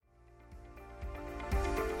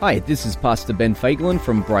Hi, this is Pastor Ben Fagelin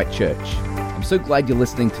from Bright Church. I'm so glad you're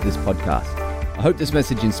listening to this podcast. I hope this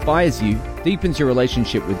message inspires you, deepens your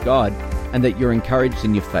relationship with God, and that you're encouraged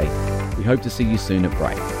in your faith. We hope to see you soon at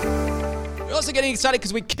Bright. We're also getting excited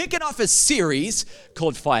because we're kicking off a series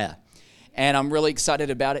called Fire. And I'm really excited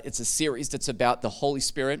about it. It's a series that's about the Holy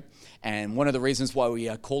Spirit. And one of the reasons why we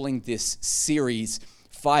are calling this series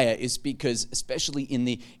Fire is because, especially in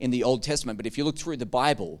the Old Testament, but if you look through the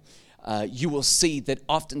Bible, you will see that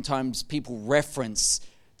oftentimes people reference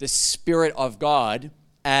the Spirit of God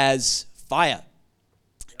as fire.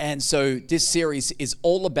 And so this series is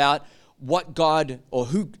all about what God, or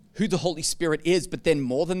who the Holy Spirit is, but then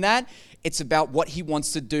more than that, it's about what he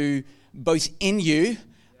wants to do both in you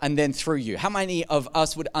and then through you. How many of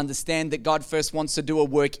us would understand that God first wants to do a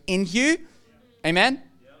work in you? Amen?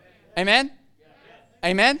 Amen?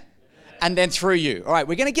 Amen? And then through you. All right,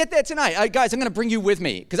 we're going to get there tonight. Guys, I'm going to bring you with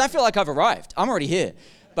me because I feel like I've arrived. I'm already here.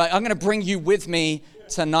 But I'm going to bring you with me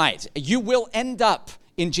tonight. You will end up,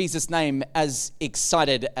 in Jesus' name, as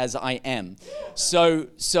excited as I am. So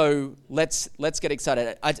let's get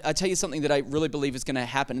excited. I tell you something that I really believe is going to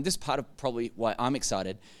happen. And this is part of probably why I'm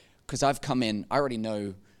excited, because I've come in, I already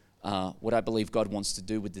know what I believe God wants to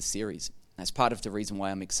do with this series. That's part of the reason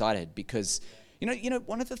why I'm excited, because, you know,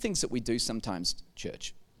 one of the things that we do sometimes,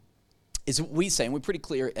 church, is we say, and we're pretty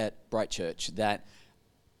clear at Bright Church, that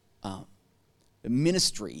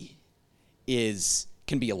ministry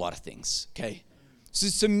can be a lot of things, okay?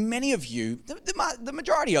 So many of you, the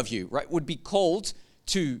majority of you, right, would be called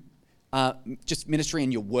to just ministry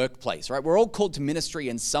in your workplace, right? We're all called to ministry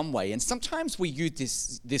in some way, and sometimes we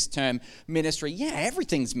use this term ministry. Yeah,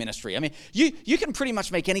 everything's ministry. I mean, you can pretty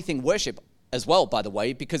much make anything worship as well, by the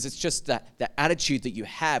way, because it's just that attitude that you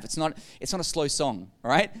have. It's not a slow song,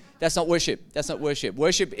 all right? That's not worship. That's not worship.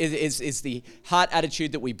 Worship is the heart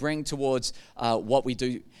attitude that we bring towards what we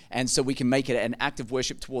do, and so we can make it an act of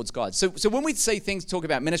worship towards God. So when we say things, talk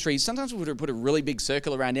about ministry, sometimes we would put a really big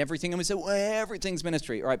circle around everything, and we say, well, everything's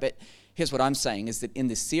ministry, all right? But here's what I'm saying, is that in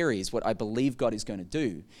this series, what I believe God is going to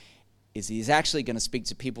do is he's actually going to speak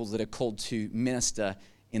to people that are called to minister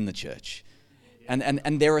in the church.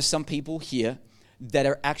 And there are some people here that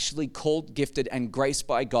are actually called, gifted, and graced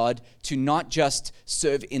by God to not just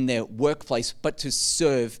serve in their workplace, but to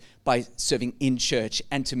serve by serving in church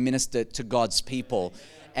and to minister to God's people.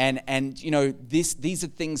 And you know, these are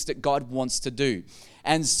things that God wants to do.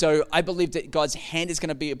 And so I believe that God's hand is going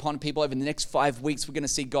to be upon people over the next 5 weeks. We're going to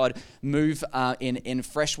see God move in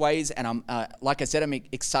fresh ways. And I'm like I said, I'm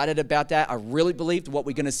excited about that. I really believe that what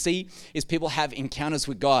we're going to see is people have encounters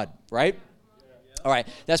with God, right? All right,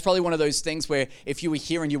 that's probably one of those things where if you were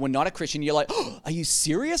here and you were not a Christian, you're like, oh, are you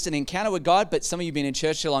serious? An encounter with God? But some of you have been in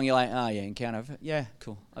church so long, you're like, oh yeah, encounter. Yeah,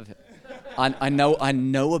 cool. I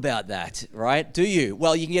know about that, right? Do you?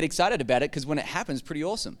 Well, you can get excited about it because when it happens, it's pretty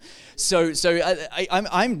awesome. So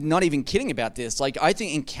I'm not even kidding about this. Like, I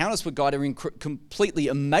think encounters with God are completely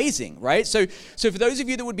amazing, right? So for those of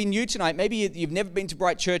you that would be new tonight, maybe you've never been to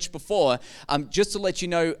Bright Church before, just to let you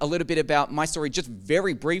know a little bit about my story, just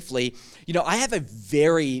very briefly. You know, I have a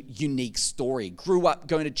very unique story. Grew up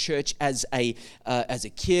going to church as a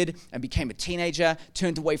kid and became a teenager,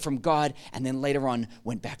 turned away from God, and then later on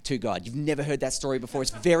went back to God. You've never heard that story before.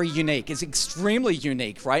 It's very unique. It's extremely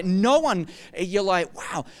unique, right? No one, you're like,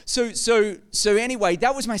 wow. So anyway,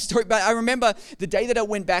 that was my story. But I remember the day that I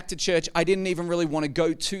went back to church, I didn't even really want to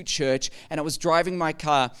go to church, and I was driving my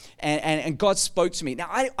car, and God spoke to me. Now,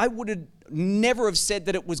 I would have never have said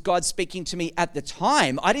that it was God speaking to me at the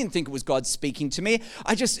time. I didn't think it was God speaking to me.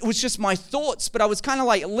 It was just my thoughts, but I was kind of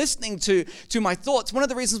like listening to my thoughts. One of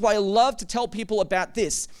the reasons why I love to tell people about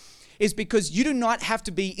this is because you do not have to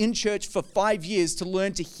be in church for 5 years to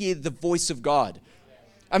learn to hear the voice of God.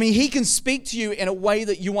 I mean, he can speak to you in a way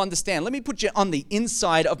that you understand. Let me put you on the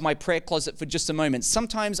inside of my prayer closet for just a moment.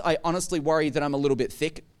 Sometimes I honestly worry that I'm a little bit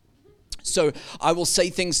thick. So I will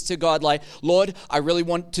say things to God like, Lord, I really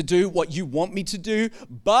want to do what you want me to do,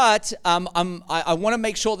 but I want to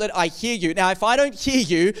make sure that I hear you. Now, if I don't hear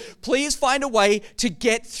you, please find a way to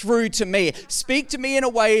get through to me. Speak to me in a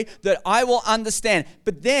way that I will understand.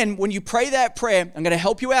 But then when you pray that prayer, I'm going to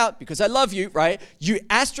help you out because I love you, right? You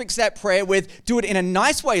asterisk that prayer with, do it in a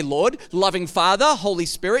nice way, Lord, loving Father, Holy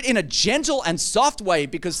Spirit, in a gentle and soft way,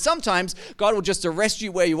 because sometimes God will just arrest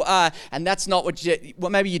you where you are, and that's not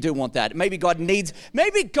what maybe you do want that. that.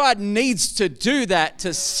 Maybe God needs to do that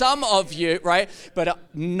to some of you, right? But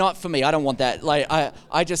not for me. I don't want that. Like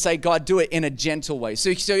I just say, God, do it in a gentle way.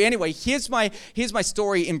 So anyway, here's my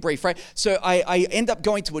story in brief, right? So I end up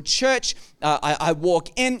going to a church. I walk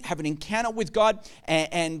in, have an encounter with God,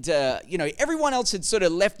 and everyone else had sort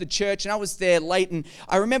of left the church, and I was there late. And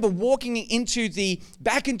I remember walking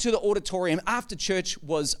back into the auditorium after church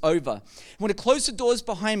was over. When I closed the doors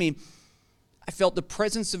behind me, I felt the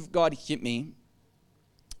presence of God hit me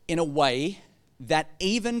in a way that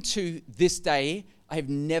even to this day, I have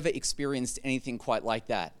never experienced anything quite like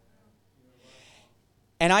that.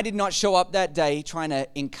 And I did not show up that day trying to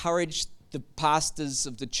encourage the pastors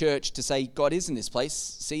of the church to say, God is in this place.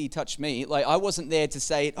 See, he touched me. Like, I wasn't there to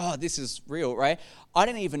say, oh, this is real, right? I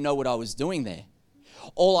didn't even know what I was doing there.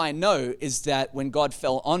 All I know is that when God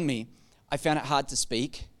fell on me, I found it hard to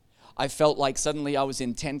speak. I felt like suddenly I was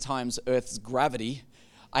in 10 times Earth's gravity.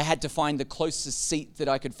 I had to find the closest seat that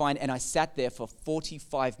I could find, and I sat there for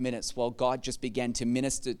 45 minutes while God just began to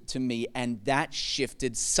minister to me, and that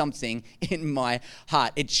shifted something in my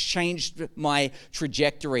heart. It changed my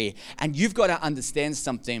trajectory. And you've got to understand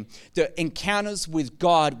something. The encounters with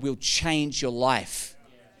God will change your life.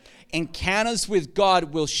 Encounters with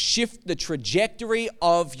God will shift the trajectory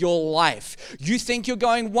of your life. You think you're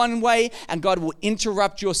going one way, and God will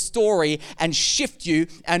interrupt your story and shift you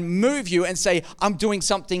and move you and say, I'm doing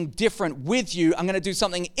something different with you. I'm going to do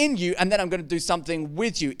something in you, and then I'm going to do something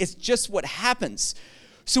with you. It's just what happens.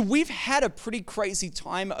 So we've had a pretty crazy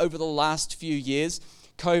time over the last few years.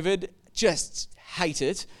 COVID, just hate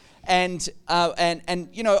it. And I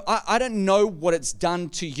don't know what it's done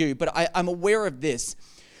to you, but I'm aware of this.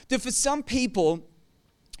 That for some people,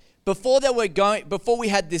 before we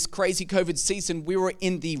had this crazy COVID season, we were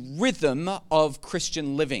in the rhythm of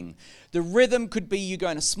Christian living. The rhythm could be you go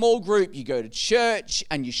in a small group, you go to church,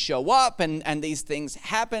 and you show up, and these things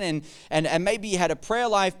happen, and maybe you had a prayer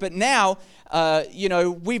life. But now,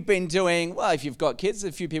 we've been doing, well, if you've got kids,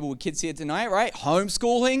 a few people with kids here tonight, right?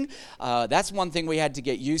 Homeschooling, that's one thing we had to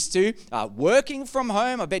get used to. Working from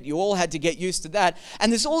home, I bet you all had to get used to that.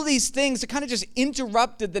 And there's all these things that kind of just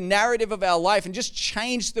interrupted the narrative of our life and just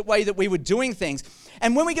changed the way that we were doing things.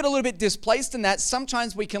 And when we get a little bit displaced in that,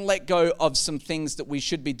 sometimes we can let go of some things that we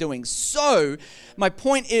should be doing. So my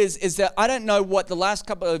point is that I don't know what the last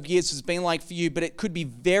couple of years has been like for you, but it could be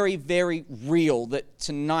very, very real that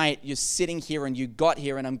tonight you're sitting here and you got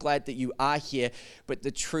here, and I'm glad that you are here. But the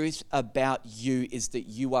truth about you is that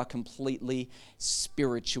you are completely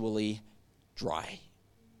spiritually dry.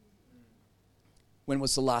 When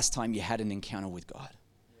was the last time you had an encounter with God?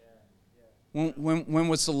 When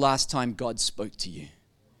was the last time God spoke to you?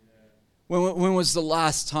 When was the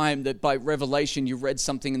last time that by revelation you read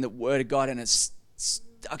something in the Word of God and it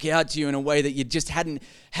stuck out to you in a way that you just hadn't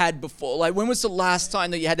had before? Like, when was the last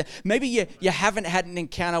time that you had maybe you haven't had an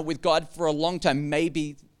encounter with God for a long time.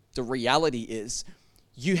 Maybe the reality is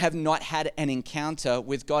you have not had an encounter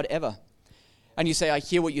with God ever. And you say, I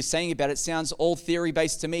hear what you're saying about it. It sounds all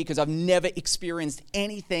theory-based to me because I've never experienced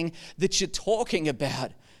anything that you're talking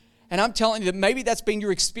about. And I'm telling you that maybe that's been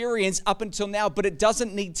your experience up until now, but it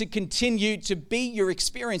doesn't need to continue to be your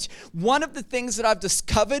experience. One of the things that I've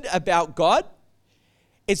discovered about God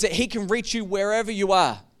is that he can reach you wherever you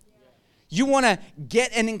are. You want to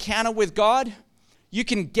get an encounter with God? You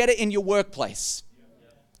can get it in your workplace.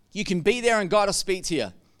 You can be there and God will speak to you.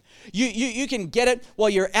 You can get it while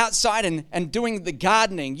you're outside and doing the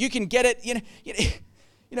gardening. You can get it,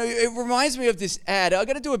 it reminds me of this ad. I've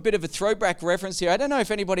got to do a bit of a throwback reference here. I don't know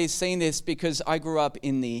if anybody's seen this because I grew up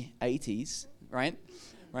in the 80s, right?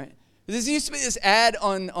 There used to be this ad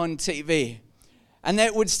on TV, and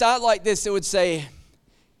it would start like this. It would say,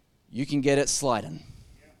 you can get it sliding,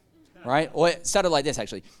 right? Or it started like this,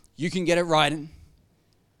 actually. You can get it riding,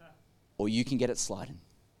 or you can get it sliding.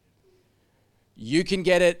 You can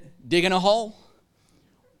get it digging a hole,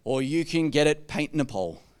 or you can get it painting a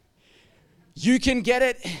pole. You can get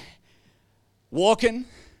it walking,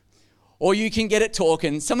 or you can get it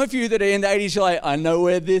talking. Some of you that are in the 80s, you're like, I know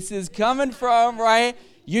where this is coming from, right?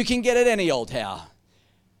 You can get it any old how.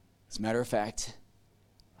 As a matter of fact,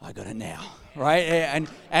 I got it now, right?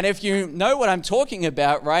 And if you know what I'm talking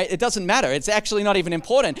about, right, it doesn't matter. It's actually not even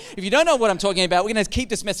important. If you don't know what I'm talking about, we're going to keep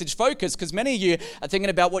this message focused because many of you are thinking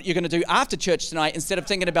about what you're going to do after church tonight instead of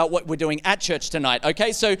thinking about what we're doing at church tonight,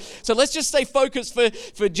 okay? So let's just stay focused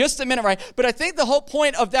for just a minute, right? But I think the whole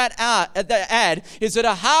point of that ad is that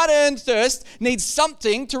a hard-earned thirst needs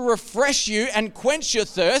something to refresh you and quench your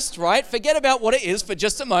thirst, right? Forget about what it is for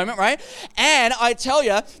just a moment, right? And I tell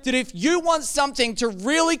you that if you want something to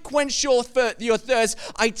really quench your thirst, for your thirst,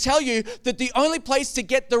 I tell you that the only place to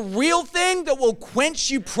get the real thing that will quench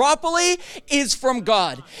you properly is from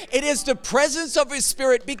God. It is the presence of His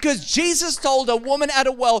Spirit, because Jesus told a woman at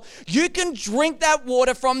a well, you can drink that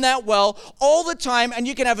water from that well all the time and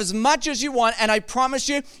you can have as much as you want, and I promise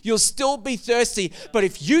you, you'll still be thirsty. But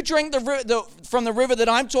if you drink from the river that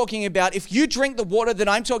I'm talking about, if you drink the water that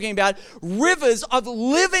I'm talking about, rivers of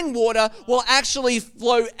living water will actually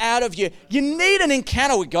flow out of you. You need an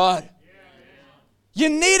encounter with God. You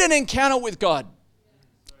need an encounter with God.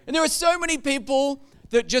 And there are so many people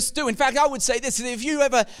that just do. In fact, I would say this: have you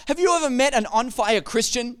ever met an on fire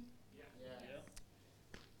Christian?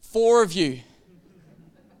 4 of you.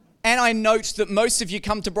 And I note that most of you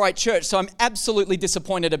come to Bright Church, so I'm absolutely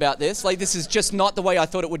disappointed about this. Like, this is just not the way I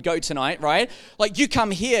thought it would go tonight, right? Like, you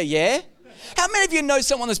come here, yeah? How many of you know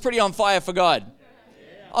someone that's pretty on fire for God?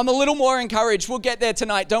 I'm a little more encouraged. We'll get there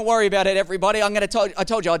tonight. Don't worry about it, everybody. I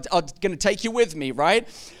told you I'm going to take you with me, right?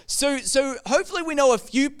 So hopefully we know a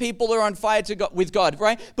few people that are on fire with God,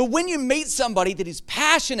 right? But when you meet somebody that is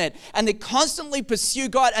passionate and they constantly pursue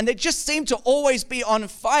God and they just seem to always be on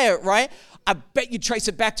fire, right? I bet you trace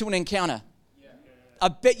it back to an encounter. I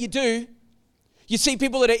bet you do. You see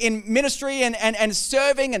people that are in ministry and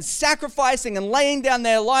serving and sacrificing and laying down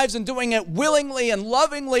their lives and doing it willingly and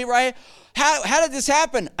lovingly, right? How did this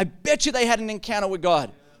happen? I bet you they had an encounter with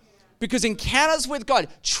God. Because encounters with God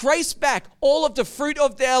trace back all of the fruit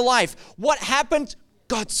of their life. What happened?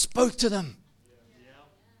 God spoke to them.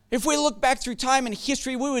 If we look back through time and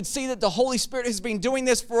history, we would see that the Holy Spirit has been doing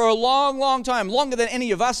this for a long, long time, longer than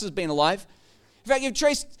any of us has been alive. In fact, you've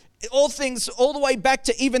traced all things all the way back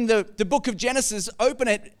to even the book of Genesis. Open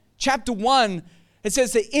it, chapter 1. It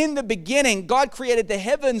says that in the beginning, God created the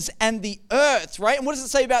heavens and the earth, right? And what does it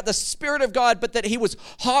say about the Spirit of God? But that He was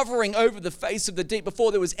hovering over the face of the deep.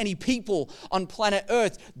 Before there was any people on planet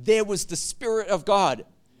Earth, there was the Spirit of God.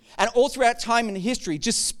 And all throughout time and history,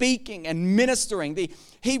 just speaking and ministering. The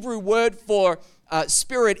Hebrew word for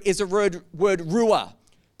spirit is a word ruah.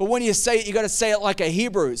 But when you say it, you got to say it like a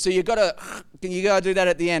Hebrew. So you got to do that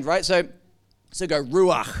at the end, right? So go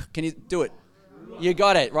ruach. Can you do it? You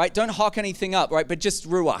got it, right? Don't hock anything up, right? But just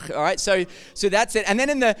ruach, all right? So that's it. And then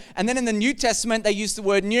in the New Testament, they use the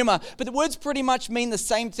word pneuma, but the words pretty much mean the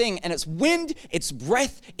same thing. And it's wind, it's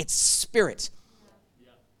breath, it's spirit.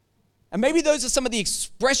 And maybe those are some of the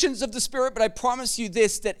expressions of the Spirit, but I promise you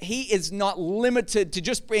this, that He is not limited to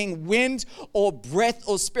just being wind or breath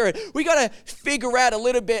or spirit. We got to figure out a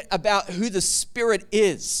little bit about who the Spirit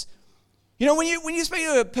is. You know, when you speak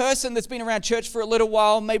to a person that's been around church for a little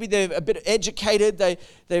while, maybe they're a bit educated,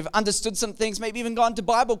 they've understood some things, maybe even gone to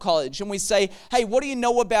Bible college, and we say, hey, what do you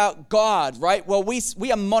know about God, right? Well,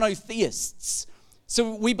 we are monotheists.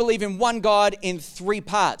 So we believe in one God in 3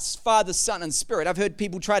 parts, Father, Son, and Spirit. I've heard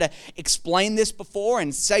people try to explain this before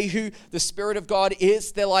and say who the Spirit of God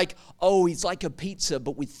is. They're like, oh, He's like a pizza,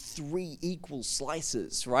 but with 3 equal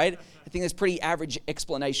slices, right? I think that's a pretty average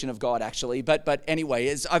explanation of God, actually. But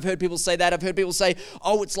anyway, I've heard people say that. I've heard people say,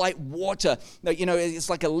 oh, it's like water. You know, it's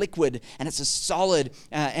like a liquid, and it's a solid,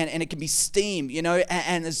 and it can be steam, you know.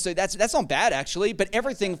 And so that's not bad, actually. But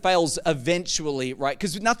everything fails eventually, right?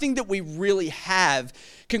 Because nothing that we really have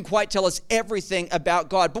can quite tell us everything about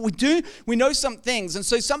God. But we know some things. And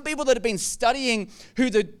so some people that have been studying who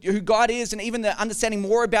God is and even understanding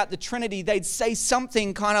more about the Trinity, they'd say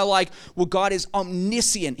something kind of like, well, God is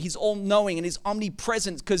omniscient. He's all-knowing and He's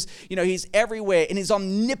omnipresent because, you know, He's everywhere, and He's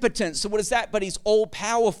omnipotent. So what is that? But He's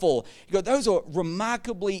all-powerful. You go, those are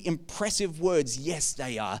remarkably impressive words. Yes,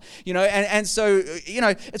 they are. You know, and so, you know,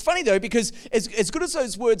 it's funny though, because as good as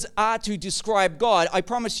those words are to describe God, I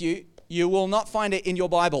promise you, you will not find it in your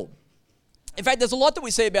Bible. In fact, there's a lot that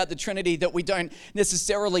we say about the Trinity that we don't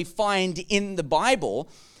necessarily find in the Bible.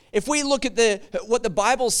 If we look at what the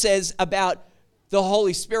Bible says about the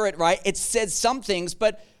Holy Spirit, right, it says some things,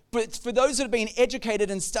 but for those that have been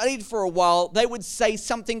educated and studied for a while, they would say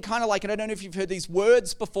something kind of like, and I don't know if you've heard these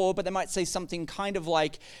words before, but they might say something kind of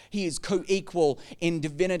like, He is co-equal in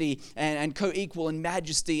divinity and co-equal in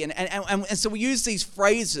majesty. And so we use these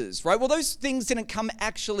phrases, right? Well, those things didn't come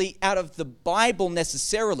actually out of the Bible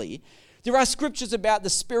necessarily. There are scriptures about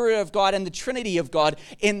the Spirit of God and the Trinity of God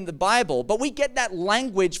in the Bible, but we get that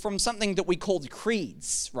language from something that we call the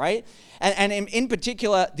creeds, right? And in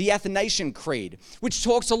particular, the Athanasian Creed, which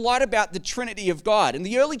talks a lot about the Trinity of God. And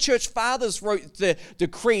the early church fathers wrote the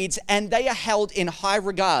creeds, and they are held in high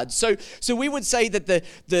regard. So we would say that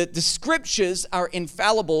the scriptures are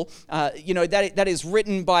infallible, you know, that is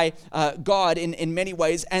written by God in many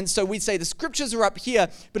ways. And so we say the scriptures are up here,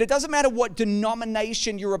 but it doesn't matter what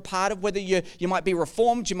denomination you're a part of, whether you might be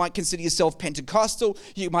Reformed, you might consider yourself Pentecostal,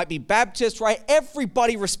 you might be Baptist, right?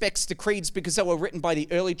 Everybody respects the creeds because they were written by the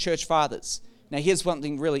early church fathers. Now, here's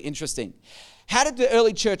something really interesting. How did the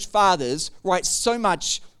early church fathers write so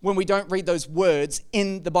much when we don't read those words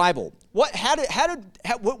in the Bible? Where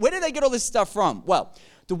did they get all this stuff from? Well,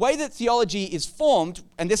 the way that theology is formed,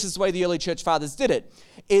 and this is the way the early church fathers did it,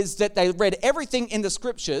 is that they read everything in the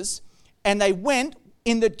scriptures and they went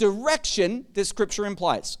in the direction that scripture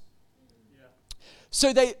implies.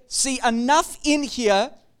 So they see enough in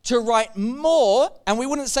here to write more, and we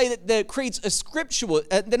wouldn't say that the creeds are scriptural,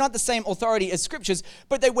 they're not the same authority as scriptures,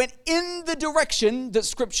 but they went in the direction that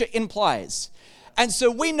scripture implies. And so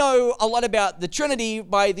we know a lot about the Trinity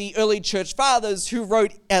by the early church fathers who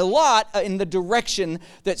wrote a lot in the direction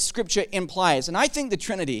that scripture implies. And I think the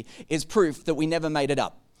Trinity is proof that we never made it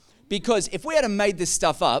up. Because if we had made this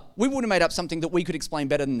stuff up, we would have made up something that we could explain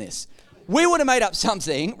better than this. We would have made up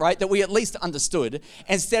something, right, that we at least understood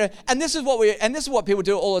instead of, and this is what people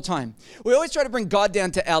do all the time. We always try to bring God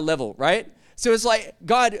down to our level, right? So it's like,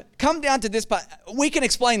 God, come down to this part. We can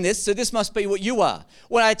explain this, so this must be what you are.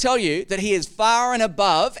 When I tell you that he is far and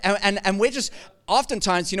above, and we're just,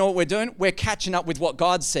 oftentimes, you know what we're doing? We're catching up with what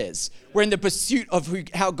God says. We're in the pursuit of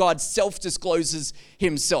how God self-discloses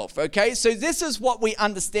himself, okay? So this is what we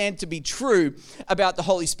understand to be true about the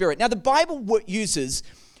Holy Spirit. Now, the Bible uses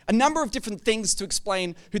a number of different things to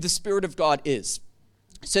explain who the Spirit of God is.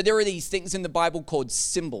 So there are these things in the Bible called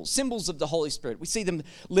symbols of the Holy Spirit. We see them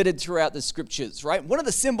littered throughout the scriptures, right? One of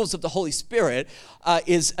the symbols of the Holy Spirit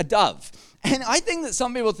is a dove. And I think that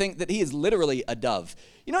some people think that he is literally a dove.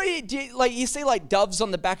 You know, you see like doves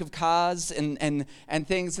on the back of cars and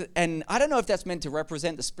things, and I don't know if that's meant to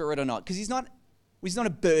represent the Spirit or not, because he's not a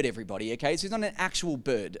bird, everybody, okay? So he's not an actual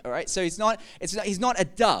bird, all right? So he's not a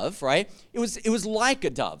dove, right? It was like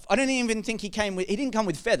a dove. I don't even think he didn't come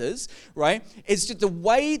with feathers, right? It's just the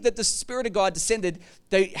way that the Spirit of God descended.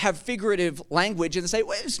 They have figurative language and they say,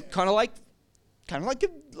 well, it's kind of like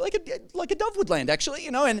a dove would land, actually,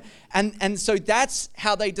 you know, and so that's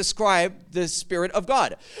how they describe the Spirit of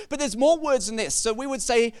God. But there's more words than this. So we would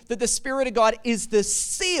say that the Spirit of God is the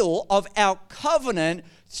seal of our covenant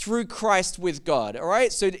through Christ with God, all right?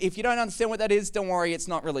 So if you don't understand what that is, don't worry, it's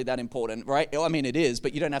not really that important, right? I mean, it is,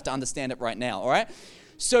 but you don't have to understand it right now, all right?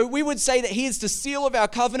 So we would say that he is the seal of our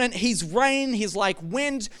covenant. He's rain, he's like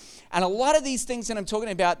wind, and a lot of these things that I'm talking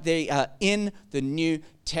about, they are in the New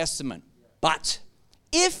Testament. But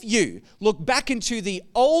if you look back into the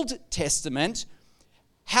Old Testament,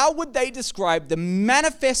 how would they describe the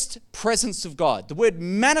manifest presence of God? The word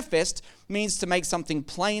manifest means to make something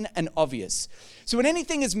plain and obvious. So when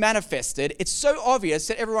anything is manifested, it's so obvious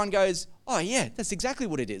that everyone goes, oh yeah, that's exactly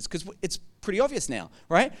what it is, because it's pretty obvious now,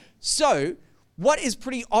 right? So what is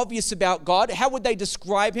pretty obvious about God? How would they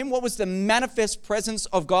describe him? What was the manifest presence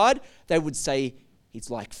of God? They would say, he's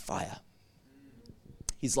like fire.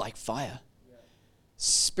 He's like fire.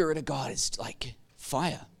 Spirit of God is like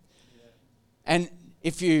fire. And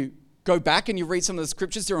if you go back and you read some of the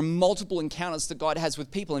scriptures, there are multiple encounters that God has with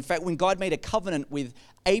people. In fact, when God made a covenant with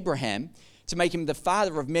Abraham to make him the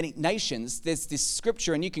father of many nations, there's this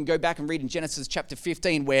scripture, and you can go back and read in Genesis chapter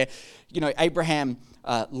 15 where, you know, Abraham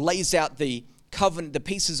lays out the covenant, the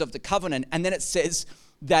pieces of the covenant, and then it says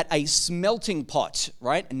that a smelting pot,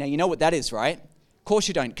 right? And now you know what that is, right? Of course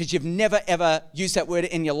you don't, because you've never ever used that word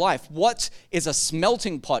in your life. What is a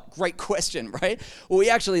smelting pot? Great question, right? Well, we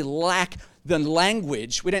actually lack the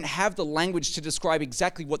language. We don't have the language to describe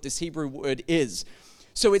exactly what this Hebrew word is.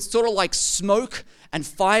 So it's sort of like smoke and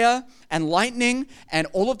fire and lightning and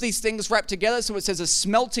all of these things wrapped together. So it says a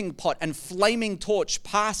smelting pot and flaming torch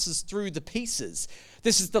passes through the pieces.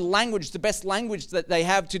 This is the language, the best language that they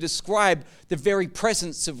have to describe the very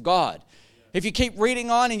presence of God. If you keep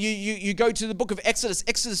reading on and you go to the book of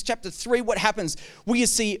Exodus chapter 3, what happens? Well, you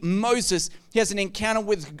see Moses, he has an encounter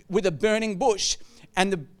with a burning bush,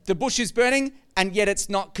 and the bush is burning, and yet it's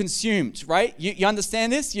not consumed, right? You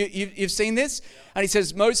understand this? You've seen this? And he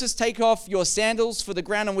says, Moses, take off your sandals, for the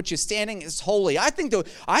ground on which you're standing is holy. I think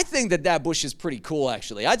that bush is pretty cool,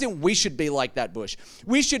 actually. I think we should be like that bush.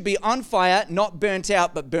 We should be on fire, not burnt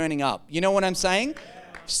out, but burning up. You know what I'm saying?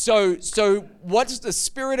 So what's the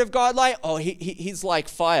Spirit of God like? Oh, he's like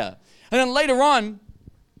fire. And then later on,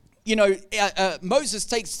 you know, Moses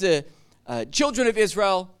takes the children of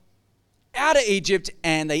Israel out of Egypt,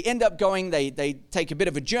 and they end up going, they take a bit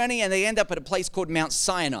of a journey, and they end up at a place called Mount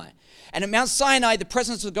Sinai. And at Mount Sinai, the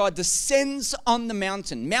presence of God descends on the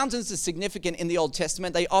mountain. Mountains are significant in the Old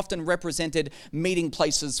Testament. They often represented meeting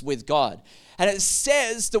places with God. And it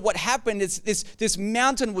says that what happened is this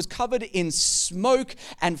mountain was covered in smoke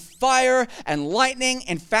and fire and lightning.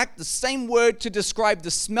 In fact, the same word to describe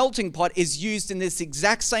the smelting pot is used in this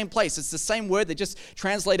exact same place. It's the same word. They just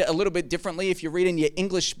translate it a little bit differently. If you read in your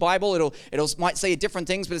English Bible, it might say different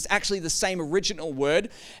things, but it's actually the same original word.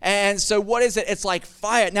 And so what is it? It's like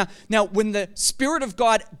fire. Now, when the Spirit of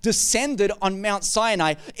God descended on Mount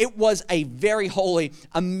Sinai, it was a very holy,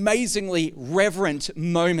 amazingly reverent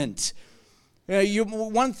moment.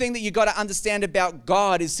 One thing that you got to understand about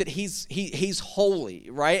God is that he's holy,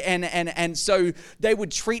 right? And so they would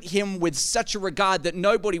treat him with such a regard that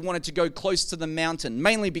nobody wanted to go close to the mountain,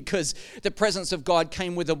 mainly because the presence of God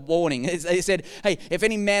came with a warning. They said, hey, if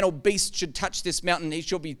any man or beast should touch this mountain, he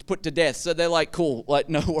shall be put to death. So they're like, cool, like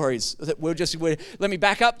no worries. Let me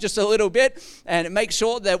back up just a little bit and make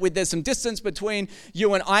sure that there's some distance between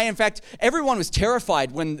you and I. In fact, everyone was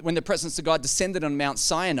terrified when the presence of God descended on Mount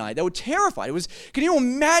Sinai. They were terrified. Can you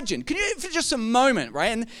imagine? Can you, for just a moment,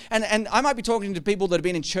 right? And I might be talking to people that have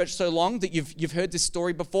been in church so long that you've heard this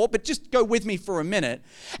story before, but just go with me for a minute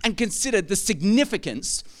and consider the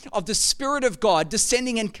significance of the Spirit of God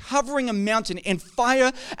descending and covering a mountain in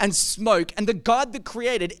fire and smoke, and the God that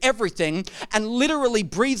created everything and literally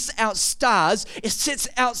breathes out stars, it sits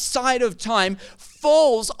outside of time,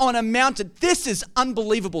 falls on a mountain. This is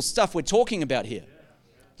unbelievable stuff we're talking about here.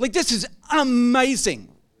 Like, this is amazing.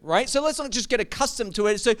 Right? So let's not just get accustomed to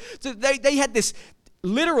it. So they had this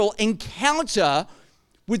literal encounter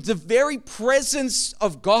with the very presence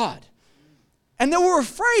of God. And they were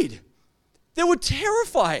afraid. They were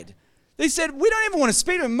terrified. They said, we don't even want to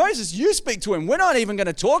speak to him. Moses, you speak to him. We're not even going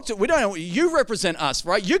to talk to him. We don't. You represent us,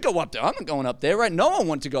 right? You go up there. I'm not going up there, right? No one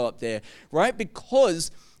wants to go up there, right? Because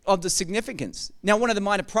of the significance. Now, one of the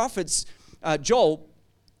minor prophets, Joel,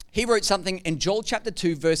 he wrote something in Joel chapter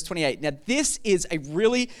 2, verse 28. Now, this is a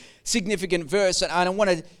really significant verse, and I want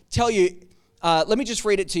to tell you, let me just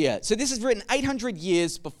read it to you. So this is written 800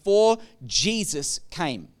 years before Jesus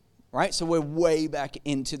came, right? So we're way back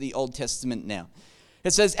into the Old Testament now.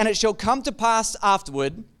 It says, and it shall come to pass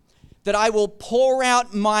afterward that I will pour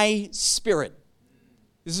out my Spirit.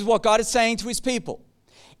 This is what God is saying to his people.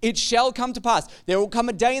 It shall come to pass. There will come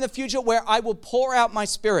a day in the future where I will pour out my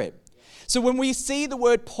Spirit. So when we see the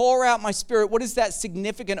word pour out my Spirit, what is that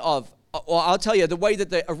significant of? Well, I'll tell you, the way that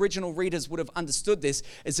the original readers would have understood this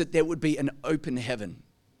is that there would be an open heaven.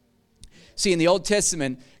 See, in the Old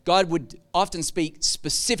Testament, God would often speak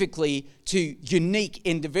specifically to unique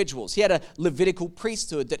individuals. He had a Levitical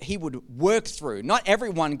priesthood that he would work through. Not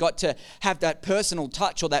everyone got to have that personal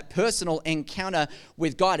touch or that personal encounter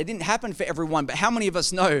with God. It didn't happen for everyone, but how many of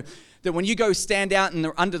us know that when you go stand out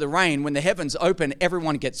under the rain, when the heavens open,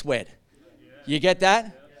 everyone gets wet? You get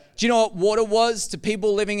that? Do you know what water was to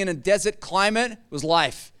people living in a desert climate? It was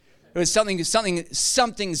life. It was something's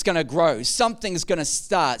going to grow. Something's going to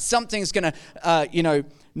start. Something's going to,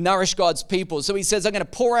 nourish God's people. So he says, I'm going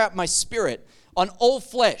to pour out my Spirit on all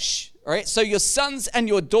flesh. All right. So your sons and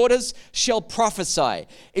your daughters shall prophesy.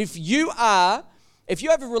 If you have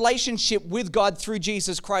a relationship with God through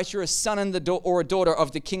Jesus Christ, you're a son or a daughter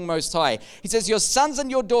of the King Most High. He says, your sons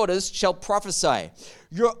and your daughters shall prophesy.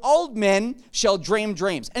 Your old men shall dream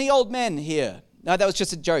dreams. Any old men here? No, that was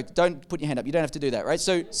just a joke. Don't put your hand up. You don't have to do that, right?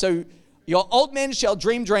 So your old men shall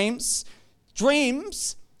dream dreams.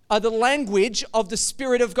 Dreams are the language of the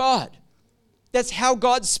Spirit of God. That's how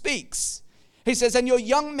God speaks. He says, and your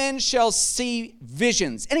young men shall see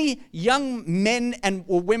visions. Any young men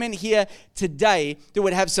or women here today that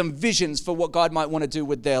would have some visions for what God might want to do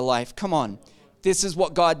with their life? Come on. This is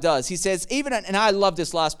what God does. He says, and I love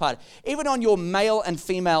this last part, even on your male and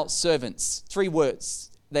female servants. 3 words.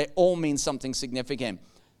 They all mean something significant.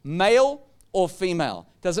 Male or female.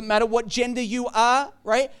 Doesn't matter what gender you are,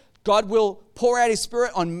 right? God will pour out his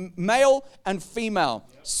Spirit on male and female.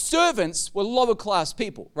 Yep. Servants were lower class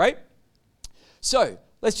people, right? So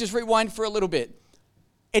let's just rewind for a little bit.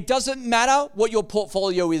 It doesn't matter what your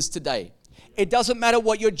portfolio is today. It doesn't matter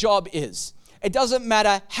what your job is. It doesn't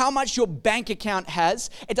matter how much your bank account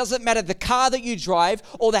has. It doesn't matter the car that you drive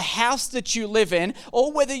or the house that you live in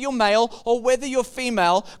or whether you're male or whether you're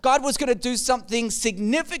female. God was going to do something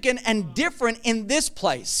significant and different in this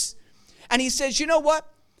place. And he says, you know what?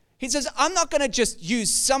 He says, I'm not going to just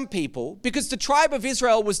use some people, because the tribe of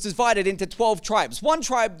Israel was divided into 12 tribes. One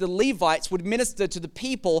tribe, the Levites, would minister to the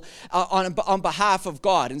people on behalf of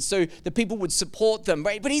God. And so the people would support them.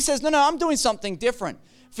 But he says, no, I'm doing something different.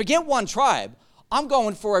 Forget one tribe. I'm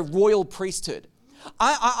going for a royal priesthood.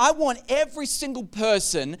 I want every single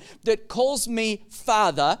person that calls me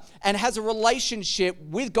Father and has a relationship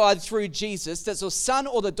with God through Jesus, that's a son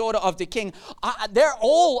or the daughter of the King, they're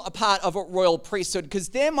all a part of a royal priesthood because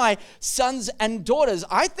they're my sons and daughters.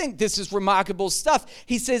 I think this is remarkable stuff.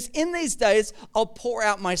 He says, in these days, I'll pour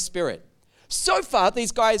out my Spirit. So far,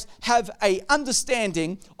 these guys have an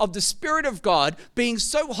understanding of the Spirit of God being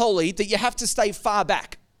so holy that you have to stay far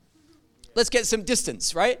back. Let's get some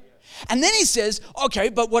distance, right? And then he says, okay,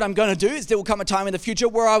 but what I'm going to do is there will come a time in the future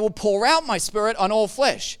where I will pour out my Spirit on all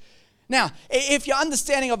flesh. Now, if your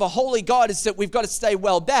understanding of a holy God is that we've got to stay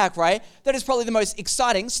well back, right? That is probably the most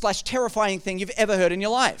exciting / terrifying thing you've ever heard in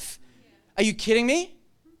your life. Are you kidding me?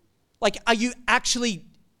 Like,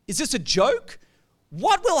 is this a joke?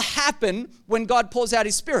 What will happen when God pours out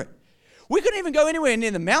his Spirit? We couldn't even go anywhere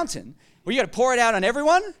near the mountain. Well, you got to pour it out on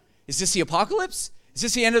everyone? Is this the apocalypse? Is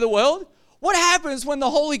this the end of the world? What happens when the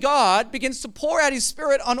holy God begins to pour out his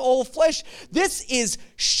Spirit on all flesh? This is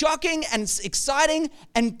shocking and exciting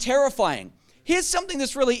and terrifying. Here's something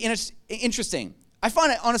that's really interesting. I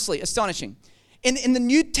find it honestly astonishing. In the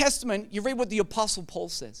New Testament, you read what the Apostle Paul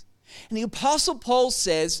says. And the Apostle Paul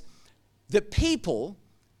says that people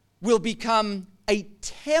will become a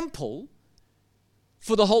temple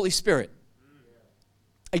for the Holy Spirit.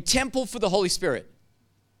 A temple for the Holy Spirit.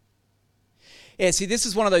 Yeah, see, this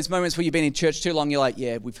is one of those moments where you've been in church too long, you're like,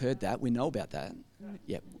 yeah, we've heard that, we know about that.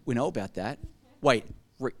 Yeah, we know about that. Wait,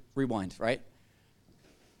 rewind, right?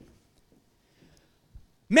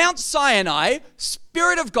 Mount Sinai,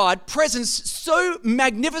 Spirit of God, presence so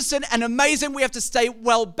magnificent and amazing, we have to stay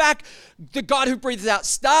well back. The God who breathes out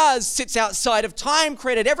stars, sits outside of time,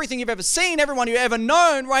 created everything you've ever seen, everyone you've ever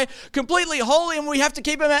known, right? Completely holy, and we have to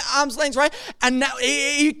keep him at arm's length, right? And now, are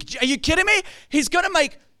you kidding me? He's going to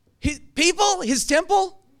make his people, his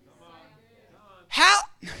temple? How?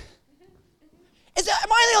 Am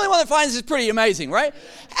I the only one that finds this pretty amazing, right?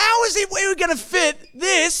 How is we going to fit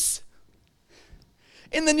this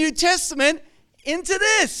in the New Testament into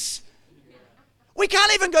this? We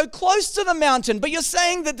can't even go close to the mountain, but you're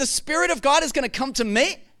saying that the Spirit of God is going to come to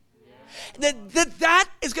me? That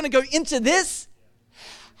is going to go into this?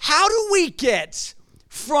 How do we get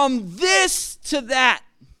from this to that?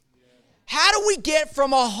 How do we get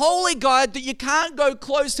from a holy God that you can't go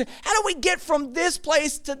close to? How do we get from this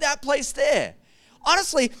place to that place there?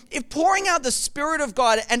 Honestly, if pouring out the Spirit of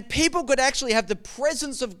God and people could actually have the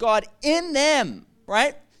presence of God in them,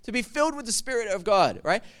 right? To be filled with the Spirit of God,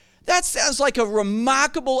 right? That sounds like a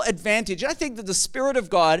remarkable advantage. And I think that the Spirit of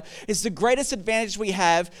God is the greatest advantage we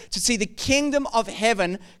have to see the kingdom of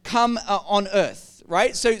heaven come on earth,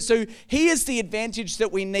 right? So he is the advantage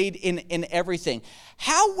that we need in everything.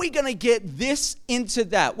 How are we going to get this into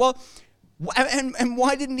that? Well, and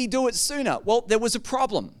why didn't he do it sooner? Well, there was a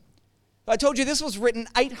problem. I told you this was written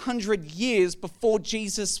 800 years before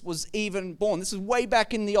Jesus was even born. This is way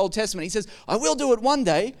back in the Old Testament. He says, I will do it one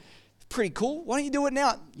day. Pretty cool. Why don't you do it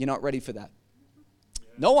now? You're not ready for that.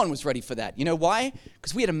 No one was ready for that. You know why?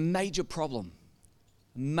 Because we had a major problem.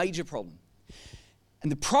 A major problem.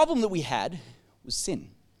 And the problem that we had was sin.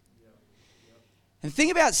 And the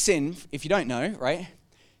thing about sin, if you don't know, right?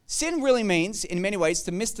 Sin really means, in many ways,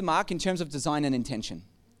 to miss the mark in terms of design and intention.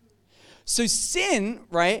 So sin,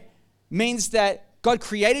 right, means that God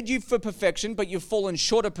created you for perfection, but you've fallen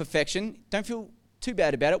short of perfection. Don't feel too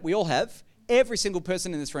bad about it. We all have. Every single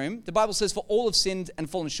person in this room. The Bible says, for all have sinned and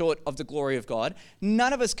fallen short of the glory of God.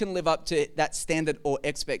 None of us can live up to that standard or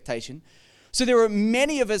expectation. So there are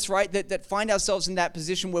many of us, right, that find ourselves in that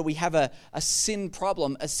position where we have a sin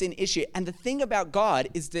problem, a sin issue. And the thing about God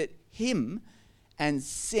is that him and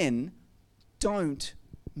sin don't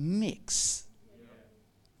mix.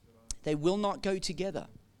 They will not go together.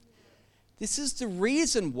 This is the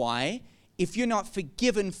reason why if you're not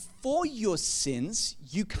forgiven for your sins,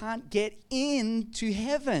 you can't get into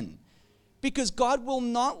heaven. Because God will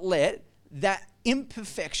not let that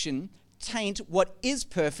imperfection taint what is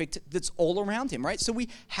perfect that's all around him, right? So we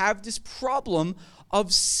have this problem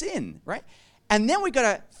of sin, right? And then we've got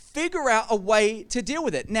to figure out a way to deal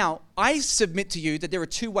with it. Now, I submit to you that there are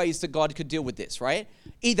two ways that God could deal with this, right?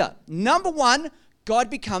 Either, number one,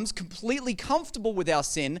 God becomes completely comfortable with our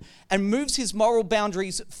sin and moves his moral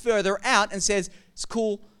boundaries further out and says, it's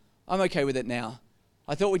cool, I'm okay with it now.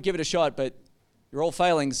 I thought we'd give it a shot, but you're all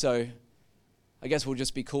failing, so I guess we'll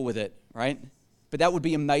just be cool with it, right? But that would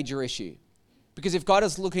be a major issue. Because if God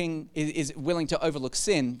is willing to overlook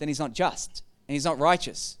sin, then he's not just and he's not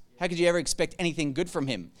righteous. How could you ever expect anything good from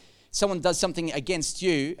him? Someone does something against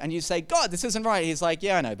you and you say, God, this isn't right. He's like,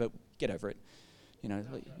 yeah, I know, but get over it. You know,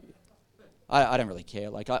 I don't really care.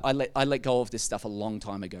 Like I let go of this stuff a long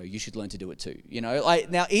time ago. You should learn to do it too.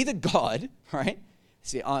 Now either God, right?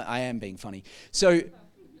 See, I am being funny. So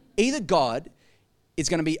either God is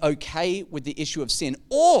going to be okay with the issue of sin,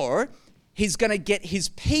 or he's going to get his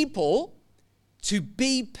people to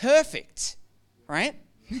be perfect, right?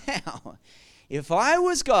 Now, if I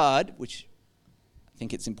was God, which I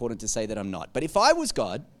think it's important to say that I'm not, but if I was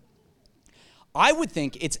God, I would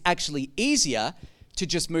think it's actually easier to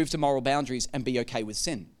just move to moral boundaries and be okay with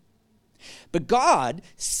sin. But God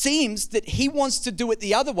seems that he wants to do it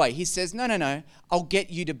the other way. He says, no, I'll get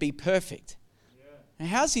you to be perfect. Yeah. And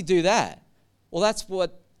how does he do that? Well, that's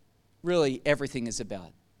what really everything is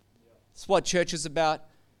about. It's what church is about.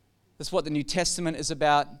 That's what the New Testament is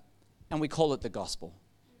about. And we call it the gospel.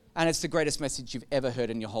 And it's the greatest message you've ever heard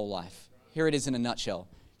in your whole life. Here it is in a nutshell.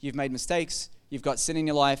 You've made mistakes. You've got sin in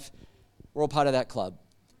your life. We're all part of that club.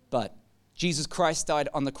 But Jesus Christ died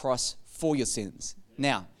on the cross for your sins.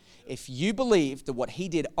 Now, if you believe that what he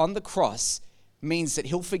did on the cross means that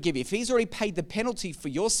he'll forgive you, if he's already paid the penalty for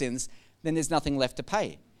your sins, then there's nothing left to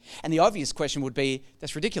pay. And the obvious question would be,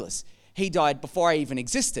 that's ridiculous. He died before I even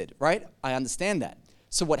existed, right? I understand that.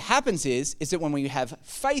 So what happens is that when we have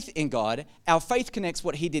faith in God, our faith connects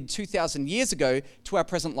what he did 2,000 years ago to our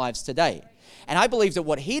present lives today. And I believe that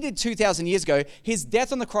what he did 2,000 years ago, his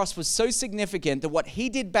death on the cross was so significant that what he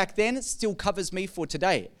did back then still covers me for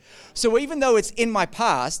today. So even though it's in my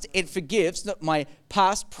past, it forgives my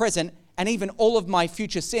past, present, and even all of my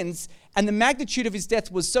future sins. And the magnitude of his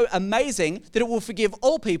death was so amazing that it will forgive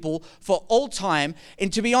all people for all time.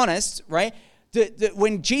 And to be honest, right,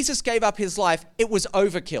 when Jesus gave up his life, it was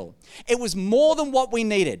overkill. It was more than what we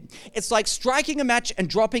needed. It's like striking a match and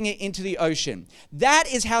dropping it into the ocean. That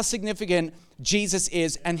is how significant Jesus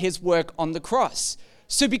is and his work on the cross.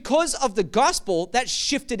 So because of the gospel, that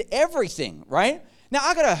shifted everything, right? Now,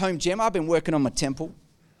 I got a home gym. I've been working on my temple,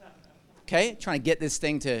 okay? Trying to get this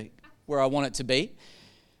thing to where I want it to be.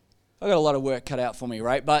 I got a lot of work cut out for me,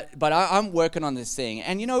 right? But I'm working on this thing.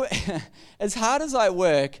 And as hard as I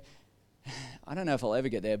work, I don't know if I'll ever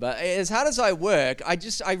get there, but as hard as I work,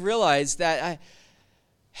 I realize that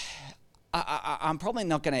I'm probably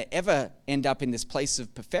not going to ever end up in this place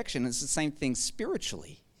of perfection. It's the same thing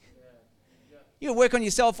spiritually. You can work on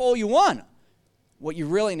yourself all you want. What you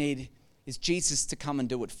really need is Jesus to come and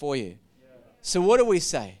do it for you. So what do we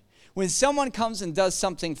say? When someone comes and does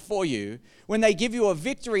something for you, when they give you a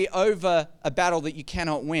victory over a battle that you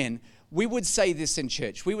cannot win, we would say this in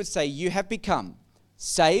church. We would say, you have become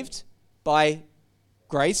saved by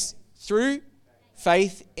grace through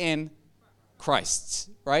faith in Christ,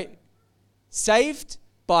 right? Saved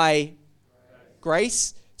by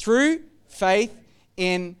grace through faith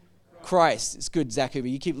in Christ. It's good, Zach Huber.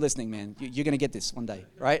 You keep listening, man. You're going to get this one day,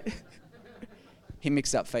 right? He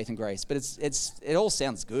mixed up faith and grace, but it all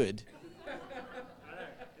sounds good.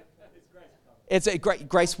 It's a great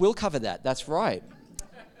grace will cover that. That's right.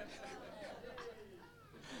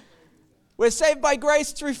 We're saved by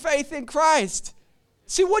grace through faith in Christ.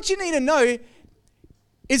 See, what you need to know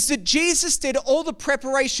is that Jesus did all the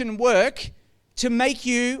preparation work to make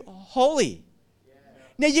you holy.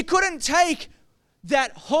 Now, you couldn't take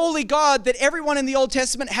that holy God that everyone in the Old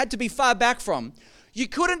Testament had to be far back from. You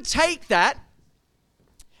couldn't take that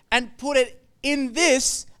and put it in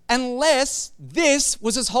this unless this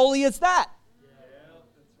was as holy as that.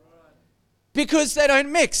 Because they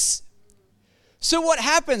don't mix. So what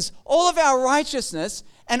happens? All of our righteousness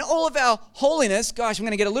and all of our holiness, gosh, I'm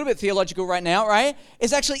going to get a little bit theological right now, right?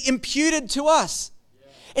 Is actually imputed to us.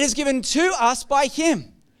 It is given to us by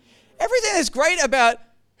him. Everything that's great about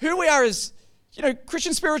who we are as,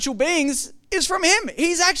 Christian spiritual beings is from him.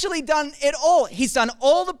 He's actually done it all. He's done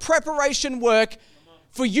all the preparation work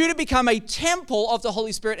for you to become a temple of the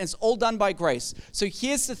Holy Spirit, and it's all done by grace. So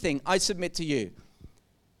here's the thing I submit to you.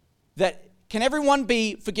 That can everyone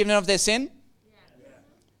be forgiven of their sin?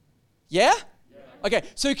 Yeah? Okay,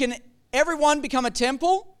 so can everyone become a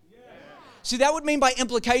temple? So that would mean by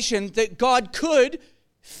implication that God could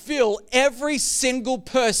fill every single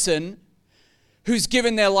person who's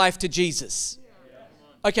given their life to Jesus.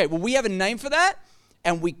 Okay, well, we have a name for that,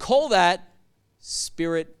 and we call that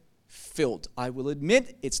Spirit-filled. I will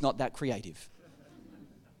admit it's not that creative.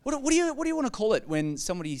 What do you want to call it when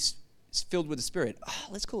somebody's filled with the Spirit? Oh,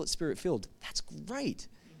 let's call it Spirit-filled. That's great.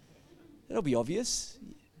 That'll be obvious.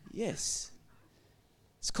 Yes.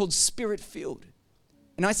 It's called Spirit-filled.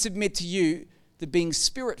 And I submit to you that being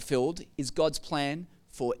Spirit-filled is God's plan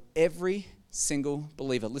for every single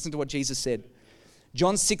believer. Listen to what Jesus said.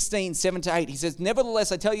 John 16, 7-8, he says,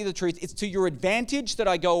 "Nevertheless, I tell you the truth, it's to your advantage that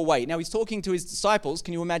I go away." Now, he's talking to his disciples.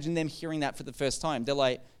 Can you imagine them hearing that for the first time? They're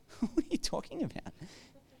like, What are you talking about?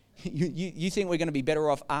 You think we're going to be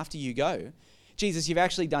better off after you go? Jesus, you've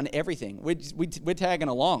actually done everything. We're tagging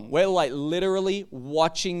along. We're like literally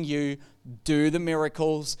watching you do the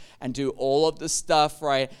miracles and do all of the stuff,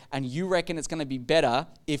 right? And you reckon it's going to be better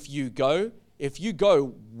if you go? If you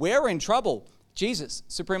go, we're in trouble. Jesus,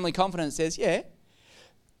 supremely confident, says, yeah,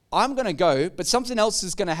 I'm going to go, but something else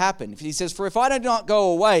is going to happen. He says, for if I do not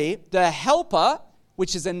go away, the helper,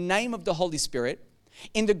 which is a name of the Holy Spirit,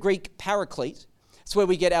 in the Greek paraclete, it's where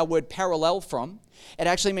we get our word parallel from. It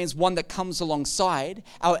actually means one that comes alongside,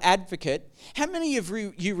 our advocate. How many of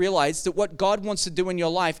you realize that what God wants to do in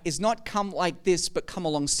your life is not come like this, but come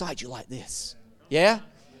alongside you like this? Yeah?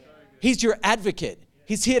 He's your advocate.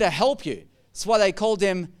 He's here to help you. That's why they called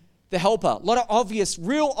him the helper. A lot of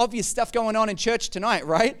real obvious stuff going on in church tonight,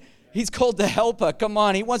 right? He's called the helper. Come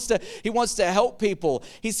on. He wants to help people.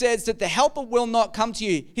 He says that the helper will not come to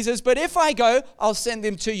you. He says, but if I go, I'll send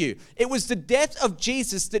them to you. It was the death of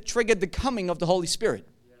Jesus that triggered the coming of the Holy Spirit.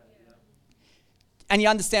 And you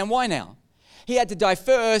understand why now. He had to die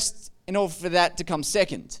first in order for that to come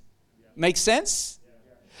second. Make sense?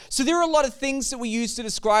 So there are a lot of things that we use to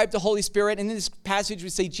describe the Holy Spirit. And in this passage, we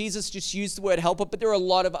see Jesus just used the word helper, but there are a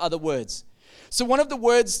lot of other words. So one of the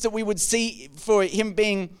words that we would see for him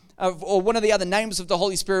being, or one of the other names of the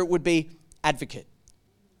Holy Spirit would be advocate.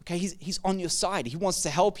 Okay, he's on your side. He wants to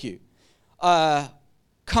help you.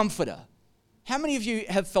 Comforter. How many of you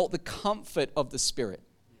have felt the comfort of the Spirit?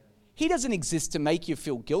 He doesn't exist to make you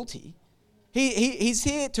feel guilty. He's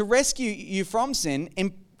here to rescue you from sin,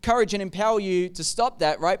 encourage and empower you to stop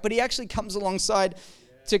that, right? But he actually comes alongside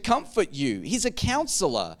to comfort you. He's a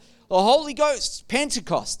counselor. The Holy Ghost,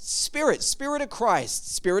 Pentecost, Spirit of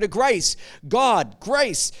Christ, Spirit of grace, God,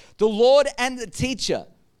 grace, the Lord and the teacher.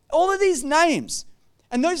 All of these names.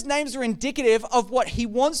 And those names are indicative of what he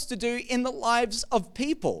wants to do in the lives of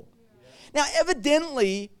people. Now,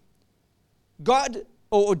 evidently, God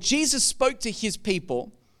or Jesus spoke to his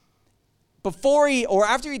people before or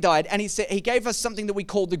after he died, and he gave us something that we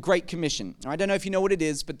call the Great Commission. I don't know if you know what it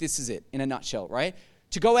is, but this is it in a nutshell, right?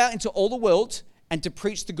 To go out into all the world and to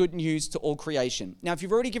preach the good news to all creation. Now, if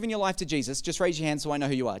you've already given your life to Jesus, just raise your hand so I know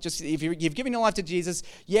who you are. Just if you've given your life to Jesus,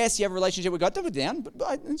 yes, you have a relationship with God. Don't put it down, but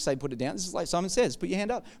I didn't say put it down. This is like Simon says, put your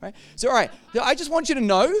hand up, right? So, all right, I just want you to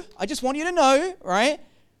know, right,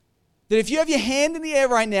 that if you have your hand in the air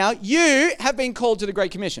right now, you have been called to the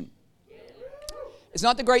Great Commission. It's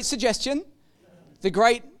not the great suggestion, the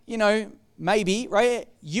great, maybe, right?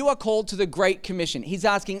 You are called to the Great Commission. He's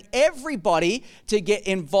asking everybody to get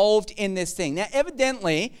involved in this thing. Now,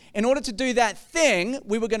 evidently, in order to do that thing,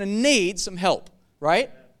 we were going to need some help, right?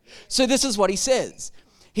 So this is what he says.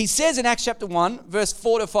 He says in Acts chapter 1, verse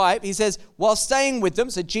 4-5, he says, while staying with them,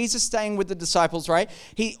 so Jesus staying with the disciples, right?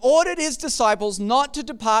 He ordered his disciples not to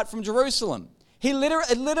depart from Jerusalem. It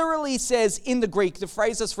literally says in the Greek, the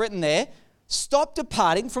phrase that's written there, stop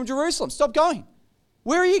departing from Jerusalem. Stop going.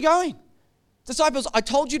 Where are you going? Disciples, I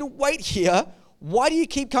told you to wait here. Why do you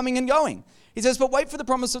keep coming and going? He says, but wait for the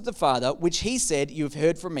promise of the Father, which he said, you have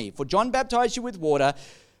heard from me. For John baptized you with water,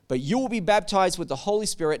 but you will be baptized with the Holy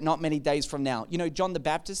Spirit not many days from now. John the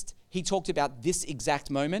Baptist, he talked about this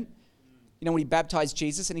exact moment. When he baptized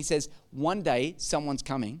Jesus, and he says, one day someone's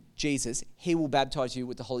coming, Jesus, he will baptize you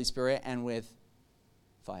with the Holy Spirit and with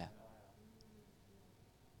fire.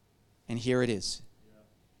 And here it is.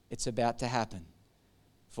 It's about to happen.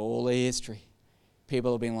 For all the history,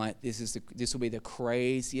 people have been like, this will be the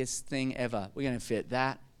craziest thing ever. We're going to fit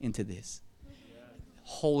that into this.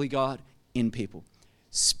 Holy God in people.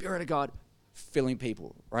 Spirit of God filling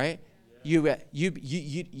people, right? You'd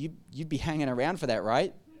be hanging around for that,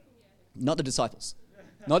 right? Not the disciples.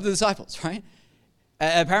 Not the disciples, right?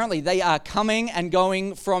 Apparently, they are coming and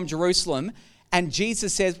going from Jerusalem, and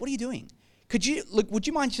Jesus says, what are you doing? Would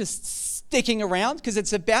you mind just sticking around? Because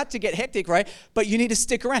it's about to get hectic, right? But you need to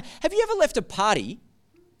stick around. Have you ever left a party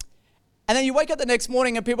and then you wake up the next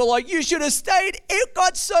morning and people are like, you should have stayed. It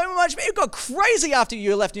got crazy after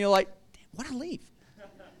you left. And you're like, why did I leave? I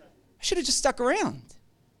should have just stuck around.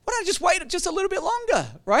 Why don't I just wait just a little bit longer,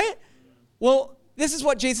 right? Well, this is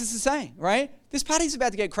what Jesus is saying, right? This party's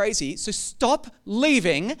about to get crazy, so stop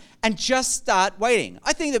leaving and just start waiting.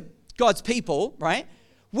 I think that God's people, right?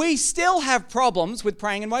 We still have problems with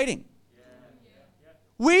praying and waiting.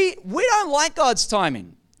 We don't like God's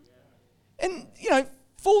timing. And,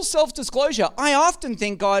 full self-disclosure, I often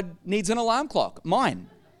think God needs an alarm clock. Mine.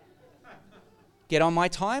 Get on my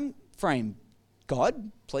time frame,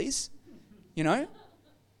 God, please.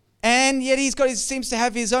 And yet he seems to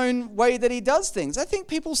have his own way that he does things. I think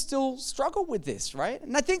people still struggle with this, right?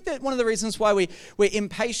 And I think that one of the reasons why we're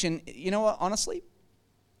impatient, you know what, honestly,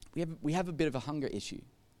 we have a bit of a hunger issue.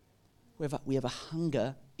 We have a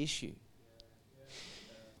hunger issue.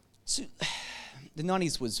 So the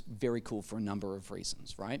 90s was very cool for a number of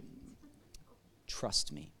reasons, right?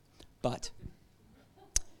 Trust me. But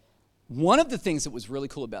one of the things that was really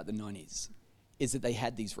cool about the 90s is that they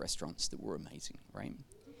had these restaurants that were amazing, right?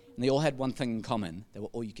 And they all had one thing in common. They were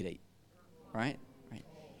all you could eat, right?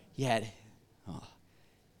 You had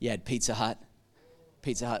Pizza Hut,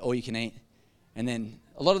 all you can eat. And then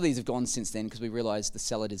a lot of these have gone since then because we realized the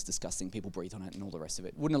salad is disgusting. People breathe on it and all the rest of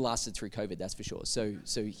it. Wouldn't have lasted through COVID, that's for sure. So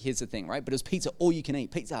here's the thing, right? But it was pizza, all you can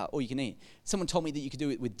eat. Pizza Hut, all you can eat. Someone told me that you could do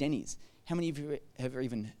it with Denny's. How many of you have ever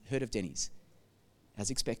even heard of Denny's? As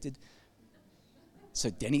expected. So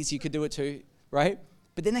Denny's, you could do it too, right?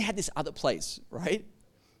 But then they had this other place, right?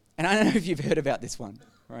 And I don't know if you've heard about this one,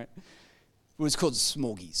 right? It was called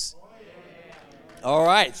Smorgies. All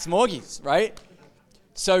right, Smorgies, right?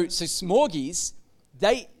 So Smorgies,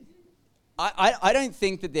 I don't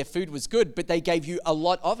think that their food was good, but they gave you a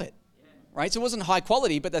lot of it, right? So it wasn't high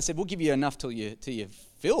quality, but they said, we'll give you enough till you're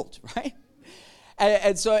filled, right?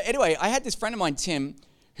 And so anyway, I had this friend of mine, Tim,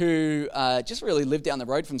 who just really lived down the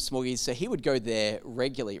road from Smorgies, so he would go there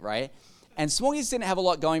regularly, right? And Smorgies didn't have a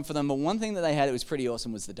lot going for them, but one thing that they had that was pretty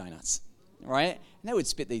awesome was the donuts, right? And they would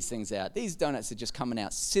spit these things out. These donuts are just coming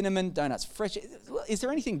out. Cinnamon donuts, fresh. Is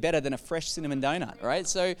there anything better than a fresh cinnamon donut, right?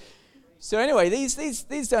 So anyway, these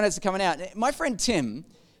donuts are coming out. My friend Tim,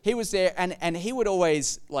 he was there, and he would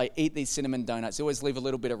always like eat these cinnamon donuts. He always leave a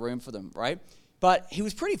little bit of room for them, right? But he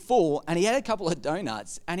was pretty full, and he had a couple of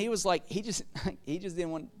donuts, and he was like, he just didn't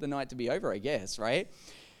want the night to be over, I guess, right?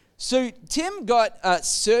 So Tim got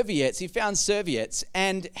serviettes. He found serviettes,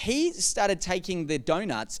 and he started taking the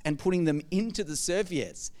donuts and putting them into the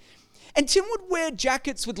serviettes. And Tim would wear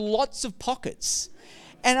jackets with lots of pockets.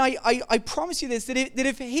 And I promise you this, that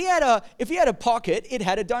if he had a pocket, it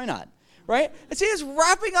had a donut, right? And so he was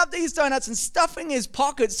wrapping up these donuts and stuffing his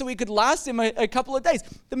pockets so he could last him a couple of days.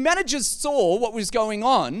 The managers saw what was going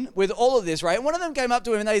on with all of this, right? And one of them came up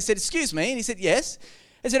to him and they said, "Excuse me," and he said, "Yes."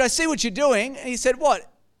 They said, "I see what you're doing." And he said, "What?"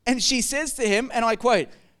 And she says to him, and I quote,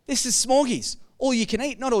 "This is Smorgies, all you can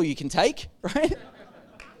eat, not all you can take," right?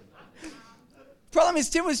 Problem is,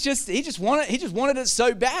 Tim was he just wanted it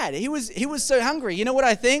so bad. He was so hungry. You know what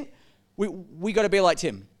I think? We got to be like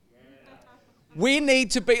Tim. We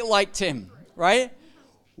need to be like Tim, right?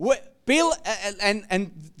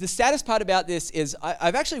 And the saddest part about this is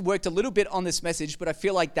I've actually worked a little bit on this message, but I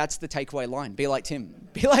feel like that's the takeaway line. Be like Tim.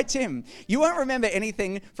 Be like Tim. You won't remember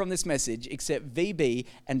anything from this message except VB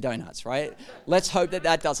and donuts, right? Let's hope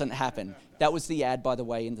that doesn't happen. That was the ad, by the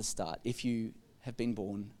way, in the start, if you have been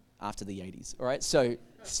born after the 80s, all right? So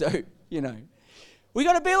you know, we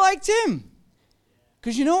got to be like Tim.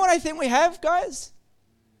 Because you know what I think we have, guys?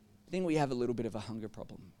 I think we have a little bit of a hunger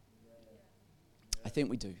problem. I think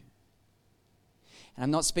we do. And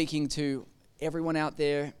I'm not speaking to everyone out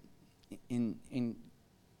there in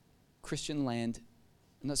Christian land.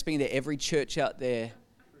 I'm not speaking to every church out there.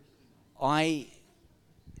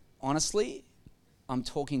 Honestly, I'm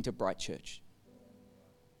talking to Bright Church.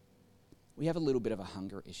 We have a little bit of a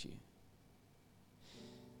hunger issue.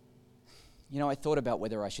 You know, I thought about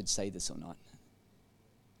whether I should say this or not.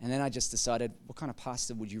 And then I just decided, what kind of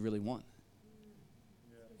pastor would you really want?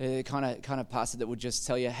 The kind of pastor that would just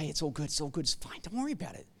tell you, "Hey, it's all good, it's fine, don't worry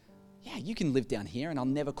about it. Yeah, you can live down here and I'll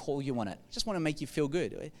never call you on it. I just want to make you feel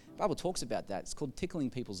good." The Bible talks about that. It's called tickling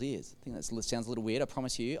people's ears. I think that sounds a little weird. I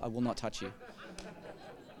promise you, I will not touch you.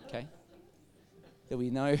 Okay? There'll be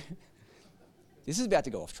no... This is about to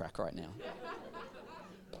go off track right now.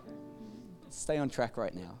 Stay on track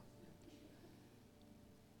right now.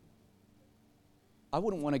 I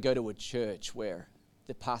wouldn't want to go to a church where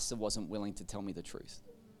the pastor wasn't willing to tell me the truth.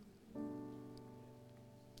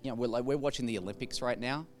 You know, we're watching the Olympics right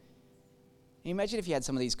now. Can you imagine if you had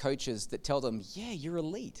some of these coaches that tell them, "Yeah, you're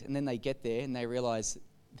elite," and then they get there and they realize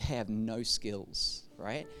they have no skills,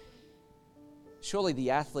 right? Surely the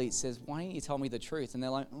athlete says, "Why don't you tell me the truth?" And they're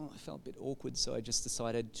like, "Oh, I felt a bit awkward, so I just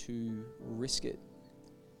decided to risk it."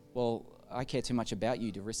 Well, I care too much about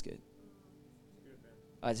you to risk it.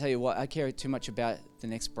 I tell you what, I care too much about the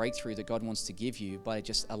next breakthrough that God wants to give you by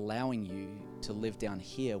just allowing you to live down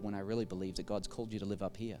here when I really believe that God's called you to live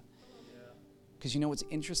up here. Because you know what's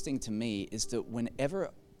interesting to me is that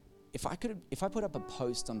if I put up a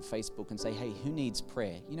post on Facebook and say, "Hey, who needs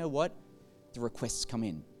prayer?" You know what? The requests come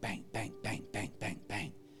in. Bang, bang, bang, bang, bang,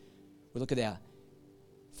 bang. We look at our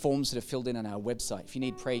forms that are filled in on our website. If you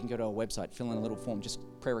need prayer, you can go to our website, fill in a little form, just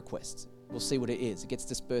prayer requests. We'll see what it is. It gets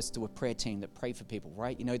dispersed to a prayer team that pray for people,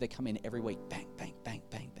 right? You know, they come in every week. Bang, bang, bang,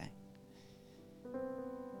 bang, bang.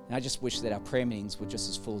 And I just wish that our prayer meetings were just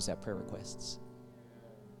as full as our prayer requests.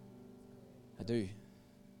 I do.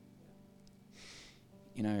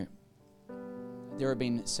 You know, there have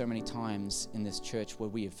been so many times in this church where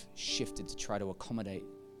we have shifted to try to accommodate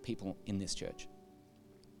people in this church.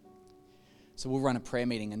 So we'll run a prayer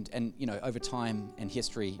meeting and you know, over time and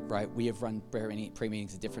history, right, we have run prayer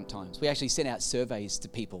meetings at different times. We actually sent out surveys to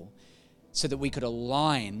people so that we could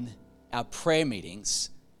align our prayer meetings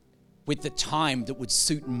with the time that would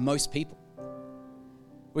suit most people.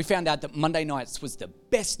 We found out that Monday nights was the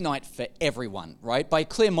best night for everyone, right? By a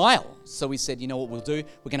clear mile. So we said, you know what we'll do?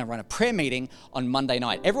 We're going to run a prayer meeting on Monday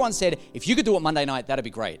night. Everyone said, if you could do it Monday night, that'd be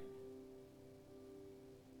great.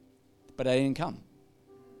 But they didn't come.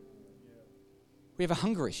 We have a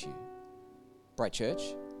hunger issue, Bright Church.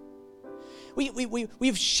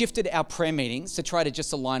 We've shifted our prayer meetings to try to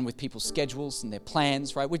just align with people's schedules and their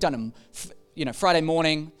plans, right? We've done them, you know, Friday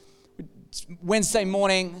morning, Wednesday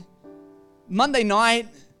morning, Monday night,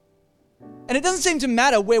 and it doesn't seem to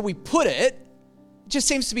matter where we put it. It just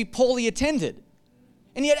seems to be poorly attended.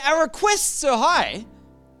 And yet our requests are high,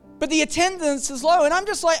 but the attendance is low. And I'm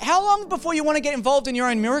just like, how long before you want to get involved in your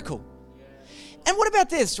own miracle? And what about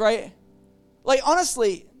this, right? Like,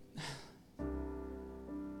 honestly,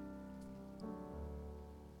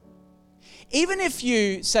 even if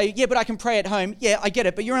you say, yeah, but I can pray at home. Yeah, I get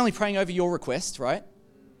it, but you're only praying over your request, right?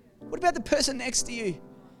 What about the person next to you?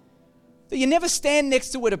 That you never stand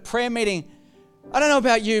next to at a prayer meeting. I don't know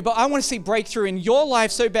about you, but I want to see breakthrough in your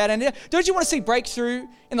life so bad. And don't you want to see breakthrough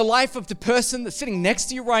in the life of the person that's sitting next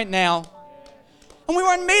to you right now? And we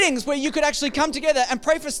run meetings where you could actually come together and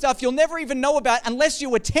pray for stuff you'll never even know about unless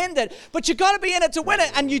you attend it. But you got to be in it to win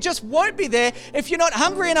it, and you just won't be there if you're not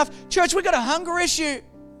hungry enough. Church, we got a hunger issue.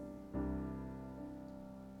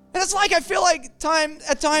 And it's like, I feel like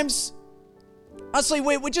at times, honestly,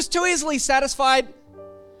 we're just too easily satisfied.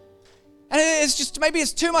 And it's just, maybe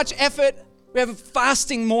it's too much effort. We have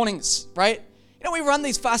fasting mornings, right? You know, we run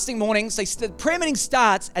these fasting mornings. The prayer meeting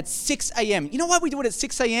starts at 6 a.m. You know why we do it at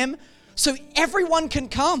 6 a.m.? So everyone can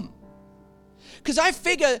come. Because I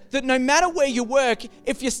figure that no matter where you work,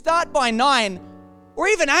 if you start by 9 or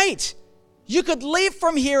even 8, you could leave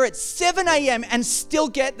from here at 7 a.m. and still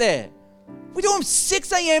get there. We do them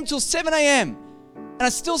 6 a.m. till 7 a.m. And I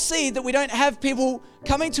still see that we don't have people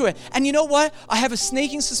coming to it. And you know what? I have a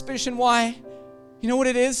sneaking suspicion why. You know what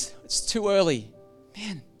it is? It's too early.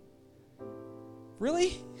 Man,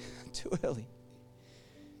 really? Too early.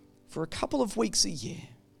 For a couple of weeks a year,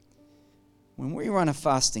 when we run a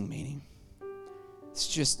fasting meeting, it's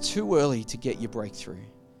just too early to get your breakthrough.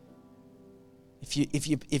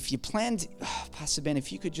 If you planned, Pastor Ben,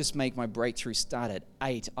 if you could just make my breakthrough start at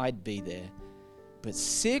 8, I'd be there. But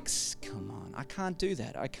 6, come on, I can't do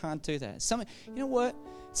that. I can't do that. You know what?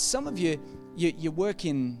 Some of you work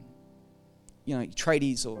in, you know,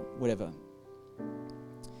 tradies or whatever.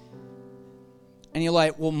 And you're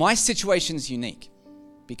like, well, my situation's unique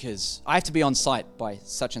because I have to be on site by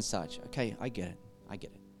such and such. Okay, I get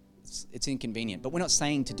it. It's inconvenient. But we're not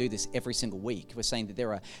saying to do this every single week. We're saying that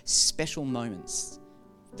there are special moments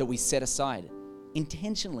that we set aside,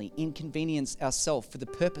 intentionally inconvenience ourselves for the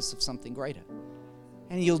purpose of something greater.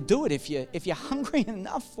 And you'll do it if you're hungry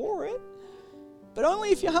enough for it. But only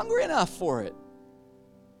if you're hungry enough for it.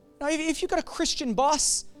 Now, if you've got a Christian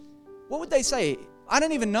boss, what would they say? I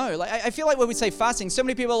don't even know. Like, I feel like when we say fasting, so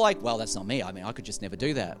many people are like, well, that's not me. I mean, I could just never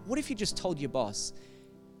do that. What if you just told your boss,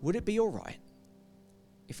 would it be all right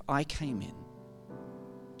if I came in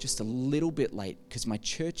just a little bit late because my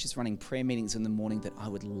church is running prayer meetings in the morning that I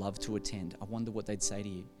would love to attend? I wonder what they'd say to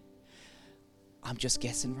you. I'm just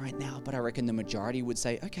guessing right now, but I reckon the majority would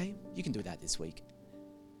say, okay, you can do that this week.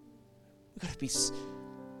 We've got to be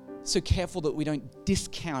so careful that we don't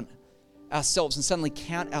discount ourselves and suddenly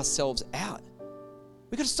count ourselves out.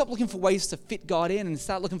 We've got to stop looking for ways to fit God in and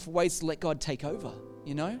start looking for ways to let God take over,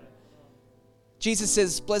 you know? Jesus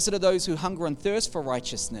says, blessed are those who hunger and thirst for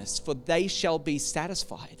righteousness, for they shall be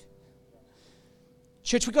satisfied.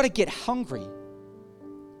 Church, we've got to get hungry.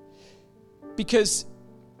 Because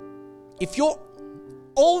if you're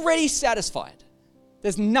already satisfied,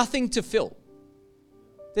 there's nothing to fill.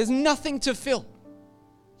 There's nothing to fill.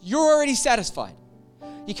 You're already satisfied.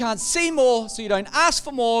 You can't see more, so you don't ask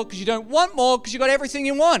for more because you don't want more because you got everything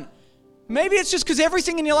you want. Maybe it's just because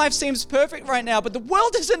everything in your life seems perfect right now, but the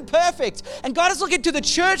world isn't perfect. And God is looking to the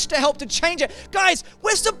church to help to change it. Guys,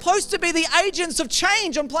 we're supposed to be the agents of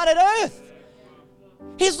change on planet Earth.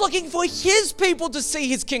 He's looking for His people to see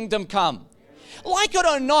His kingdom come. Like it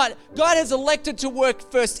or not, God has elected to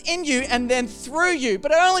work first in you and then through you.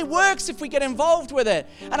 But it only works if we get involved with it.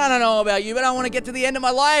 And I don't know about you, but I want to get to the end of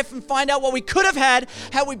my life and find out what we could have had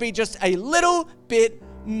we be just a little bit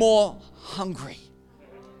more hungry.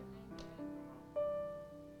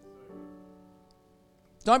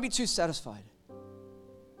 Don't be too satisfied.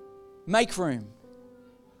 Make room.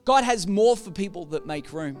 God has more for people that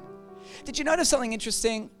make room. Did you notice something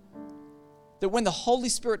interesting? That when the Holy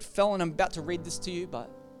Spirit fell, and I'm about to read this to you,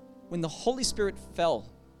 but when the Holy Spirit fell,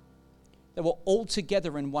 they were all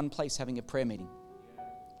together in one place having a prayer meeting.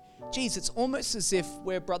 Geez, it's almost as if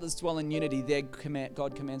where brothers dwell in unity, there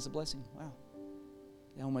God commands a blessing. Wow.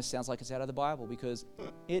 It almost sounds like it's out of the Bible, because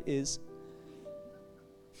it is.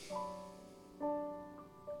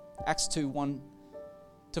 Acts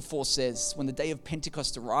 2:1-4 says, when the day of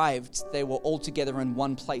Pentecost arrived, they were all together in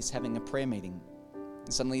one place having a prayer meeting.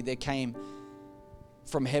 And suddenly there came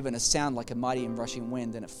from heaven a sound like a mighty and rushing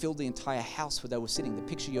wind, and it filled the entire house where they were sitting. The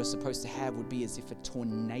picture you're supposed to have would be as if a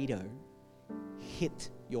tornado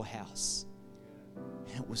hit your house.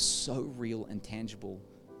 And it was so real and tangible.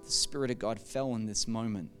 The Spirit of God fell in this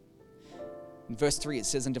moment. In verse 3 it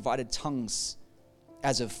says, and divided tongues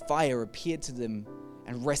as of fire appeared to them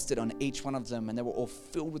and rested on each one of them, and they were all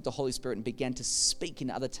filled with the Holy Spirit and began to speak in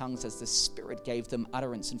other tongues as the Spirit gave them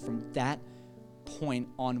utterance. And from that point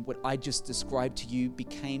on, what I just described to you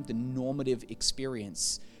became the normative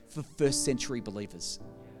experience for first century believers.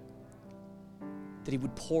 That He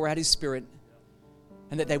would pour out His Spirit,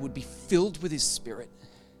 and that they would be filled with His Spirit,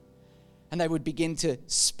 and they would begin to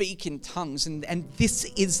speak in tongues. And this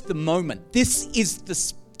is the moment. This is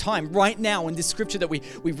the time right now in this scripture that we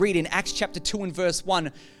read in Acts chapter 2 and verse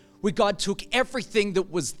 1, where God took everything that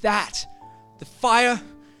was the fire,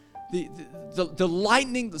 the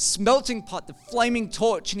lightning, the smelting pot, the flaming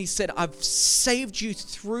torch, and He said, I've saved you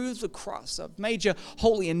through the cross. I've made you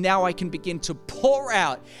holy, and now I can begin to pour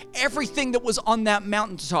out everything that was on that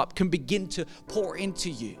mountaintop can begin to pour into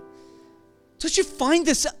you. Don't you find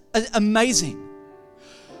this amazing?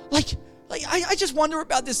 I just wonder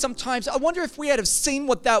about this sometimes. I wonder if we had have seen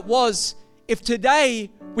what that was, if today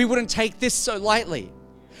we wouldn't take this so lightly.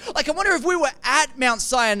 I wonder if we were at Mount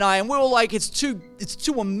Sinai and we were like, it's too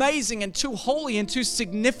amazing and too holy and too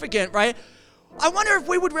significant, right? I wonder if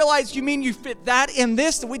we would realize, you mean you fit that in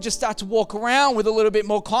this, that we just start to walk around with a little bit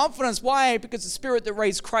more confidence. Why? Because the Spirit that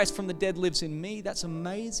raised Christ from the dead lives in me. That's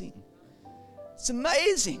amazing. It's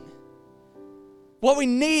amazing. What we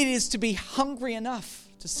need is to be hungry enough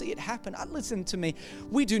to see it happen. Listen to me.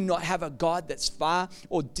 We do not have a God that's far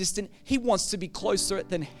or distant. He wants to be closer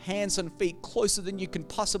than hands and feet, closer than you can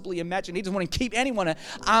possibly imagine. He doesn't want to keep anyone at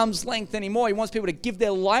arm's length anymore. He wants people to give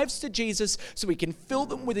their lives to Jesus so He can fill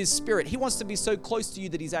them with His Spirit. He wants to be so close to you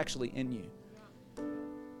that He's actually in you.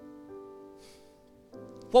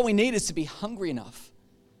 What we need is to be hungry enough.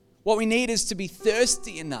 What we need is to be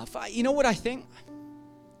thirsty enough. You know what I think?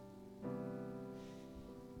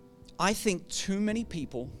 I think too many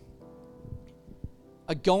people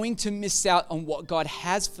are going to miss out on what God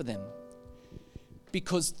has for them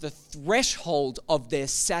because the threshold of their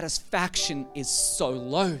satisfaction is so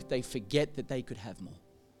low, they forget that they could have more.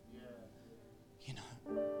 You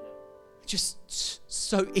know, just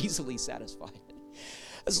so easily satisfied.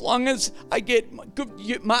 As long as I get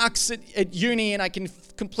good marks at uni and I can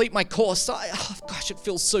complete my course, it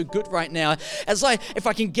feels so good right now. If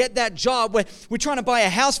I can get that job, we're trying to buy a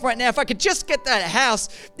house right now. If I could just get that house,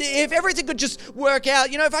 if everything could just work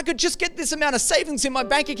out, if I could just get this amount of savings in my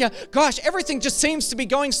bank account, everything just seems to be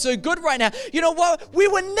going so good right now. You know what? We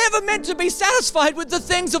were never meant to be satisfied with the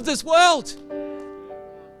things of this world.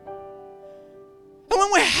 And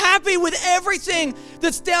when we're happy with everything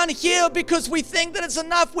that's down here because we think that it's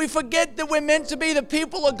enough, we forget that we're meant to be the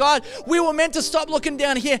people of God. We were meant to stop looking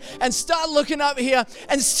down here and start looking up here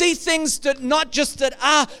and see things that not just that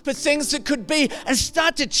are, but things that could be, and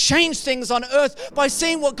start to change things on earth by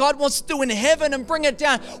seeing what God wants to do in heaven and bring it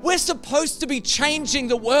down. We're supposed to be changing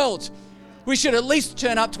the world. We should at least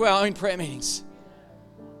turn up to our own prayer meetings.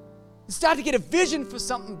 Start to get a vision for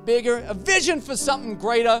something bigger, a vision for something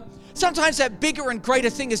greater. Sometimes that bigger and greater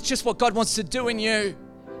thing is just what God wants to do in you.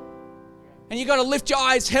 And you got to lift your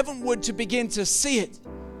eyes heavenward to begin to see it.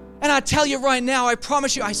 And I tell you right now, I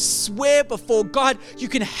promise you, I swear before God, you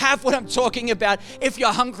can have what I'm talking about if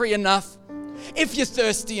you're hungry enough, if you're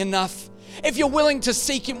thirsty enough, if you're willing to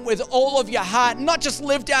seek Him with all of your heart, not just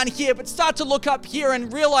live down here, but start to look up here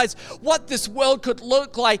and realize what this world could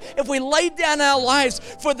look like if we laid down our lives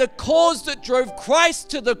for the cause that drove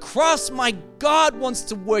Christ to the cross. My God wants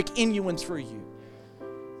to work in you and through you.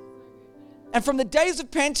 And from the days of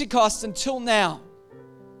Pentecost until now,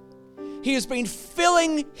 He has been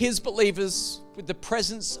filling his believers with the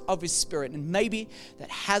presence of his Spirit. And maybe that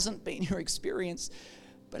hasn't been your experience,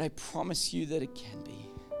 but I promise you that it can be.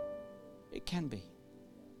 It can be.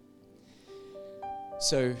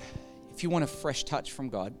 So if you want a fresh touch from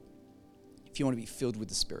God, if you want to be filled with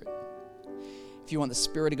the Spirit, if you want the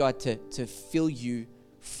Spirit of God to fill you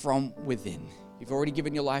from within, you've already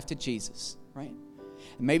given your life to Jesus, right?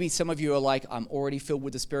 And maybe some of you are like, I'm already filled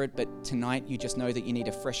with the Spirit, but tonight you just know that you need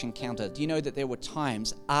a fresh encounter. Do you know that there were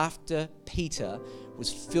times after Peter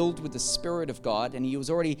was filled with the Spirit of God and he was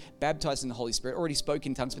already baptized in the Holy Spirit, already spoke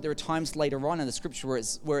in tongues, but there are times later on in the scripture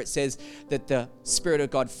where it says that the Spirit of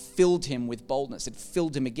God filled him with boldness. It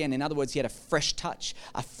filled him again. In other words, he had a fresh touch,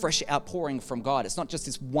 a fresh outpouring from God. It's not just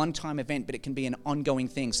this one-time event, but it can be an ongoing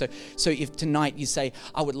thing. So if tonight you say,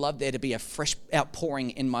 I would love there to be a fresh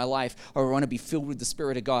outpouring in my life, or I want to be filled with the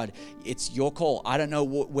Spirit of God, it's your call. I don't know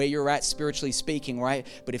where you're at spiritually speaking, right?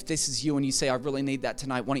 But if this is you and you say, I really need that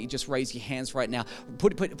tonight, why don't you just raise your hands right now?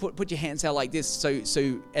 Put your hands out like this,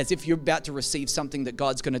 so as if you're about to receive something that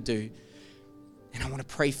God's going to do. And I want to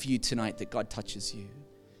pray for you tonight that God touches you.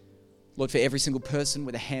 Lord, for every single person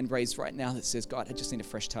with a hand raised right now that says, God, I just need a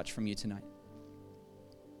fresh touch from you tonight.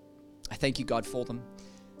 I thank you, God, for them.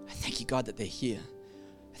 I thank you, God, that they're here.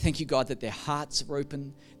 I thank you, God, that their hearts are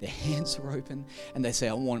open, their hands are open, and they say,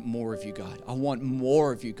 I want more of you, God. I want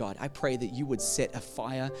more of you, God. I pray that you would set a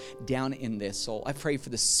fire down in their soul. I pray for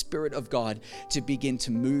the Spirit of God to begin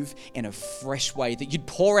to move in a fresh way, that you'd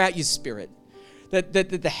pour out your Spirit, that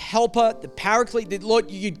the helper, the paraclete, that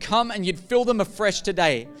Lord, you'd come and you'd fill them afresh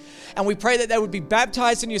today. And we pray that they would be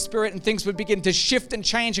baptized in your Spirit and things would begin to shift and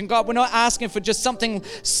change. And God, we're not asking for just something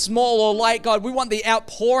small or light, God. We want the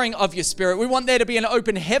outpouring of your Spirit. We want there to be an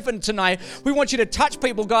open heaven tonight. We want you to touch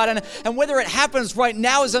people, God. And whether it happens right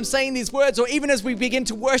now as I'm saying these words, or even as we begin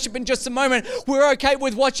to worship in just a moment, we're okay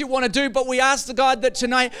with what you want to do. But we ask the God that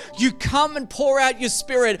tonight you come and pour out your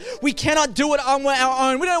Spirit. We cannot do it on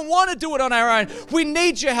our own. We don't want to do it on our own. We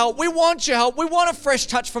need your help. We want your help. We want a fresh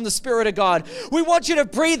touch from the Spirit of God. We want you to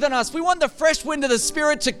breathe on us. We want the fresh wind of the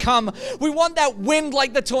Spirit to come. We want that wind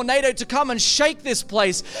like the tornado to come and shake this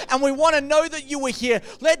place. And we want to know that you are here.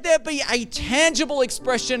 Let there be a tangible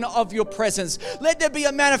expression of your presence. Let there be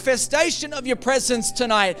a manifestation of your presence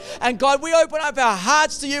tonight. And God, we open up our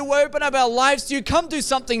hearts to you. We open up our lives to you. Come do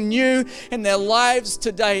something new in their lives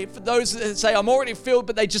today. For those that say, I'm already filled,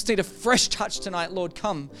 but they just need a fresh touch tonight, Lord,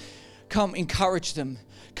 come encourage them.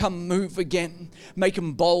 Come move again. Make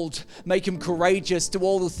them bold. Make them courageous. Do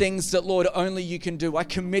all the things that, Lord, only you can do. I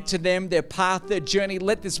commit to them, their path, their journey.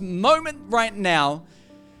 Let this moment right now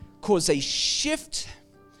cause a shift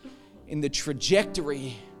in the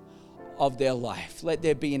trajectory of their life. Let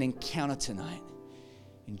there be an encounter tonight.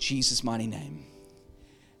 In Jesus' mighty name,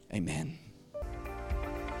 amen.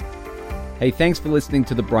 Hey, thanks for listening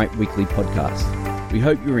to the Bright Weekly podcast. We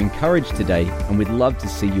hope you were encouraged today, and we'd love to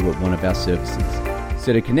see you at one of our services.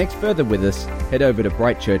 So to connect further with us, head over to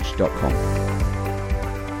brightchurch.com.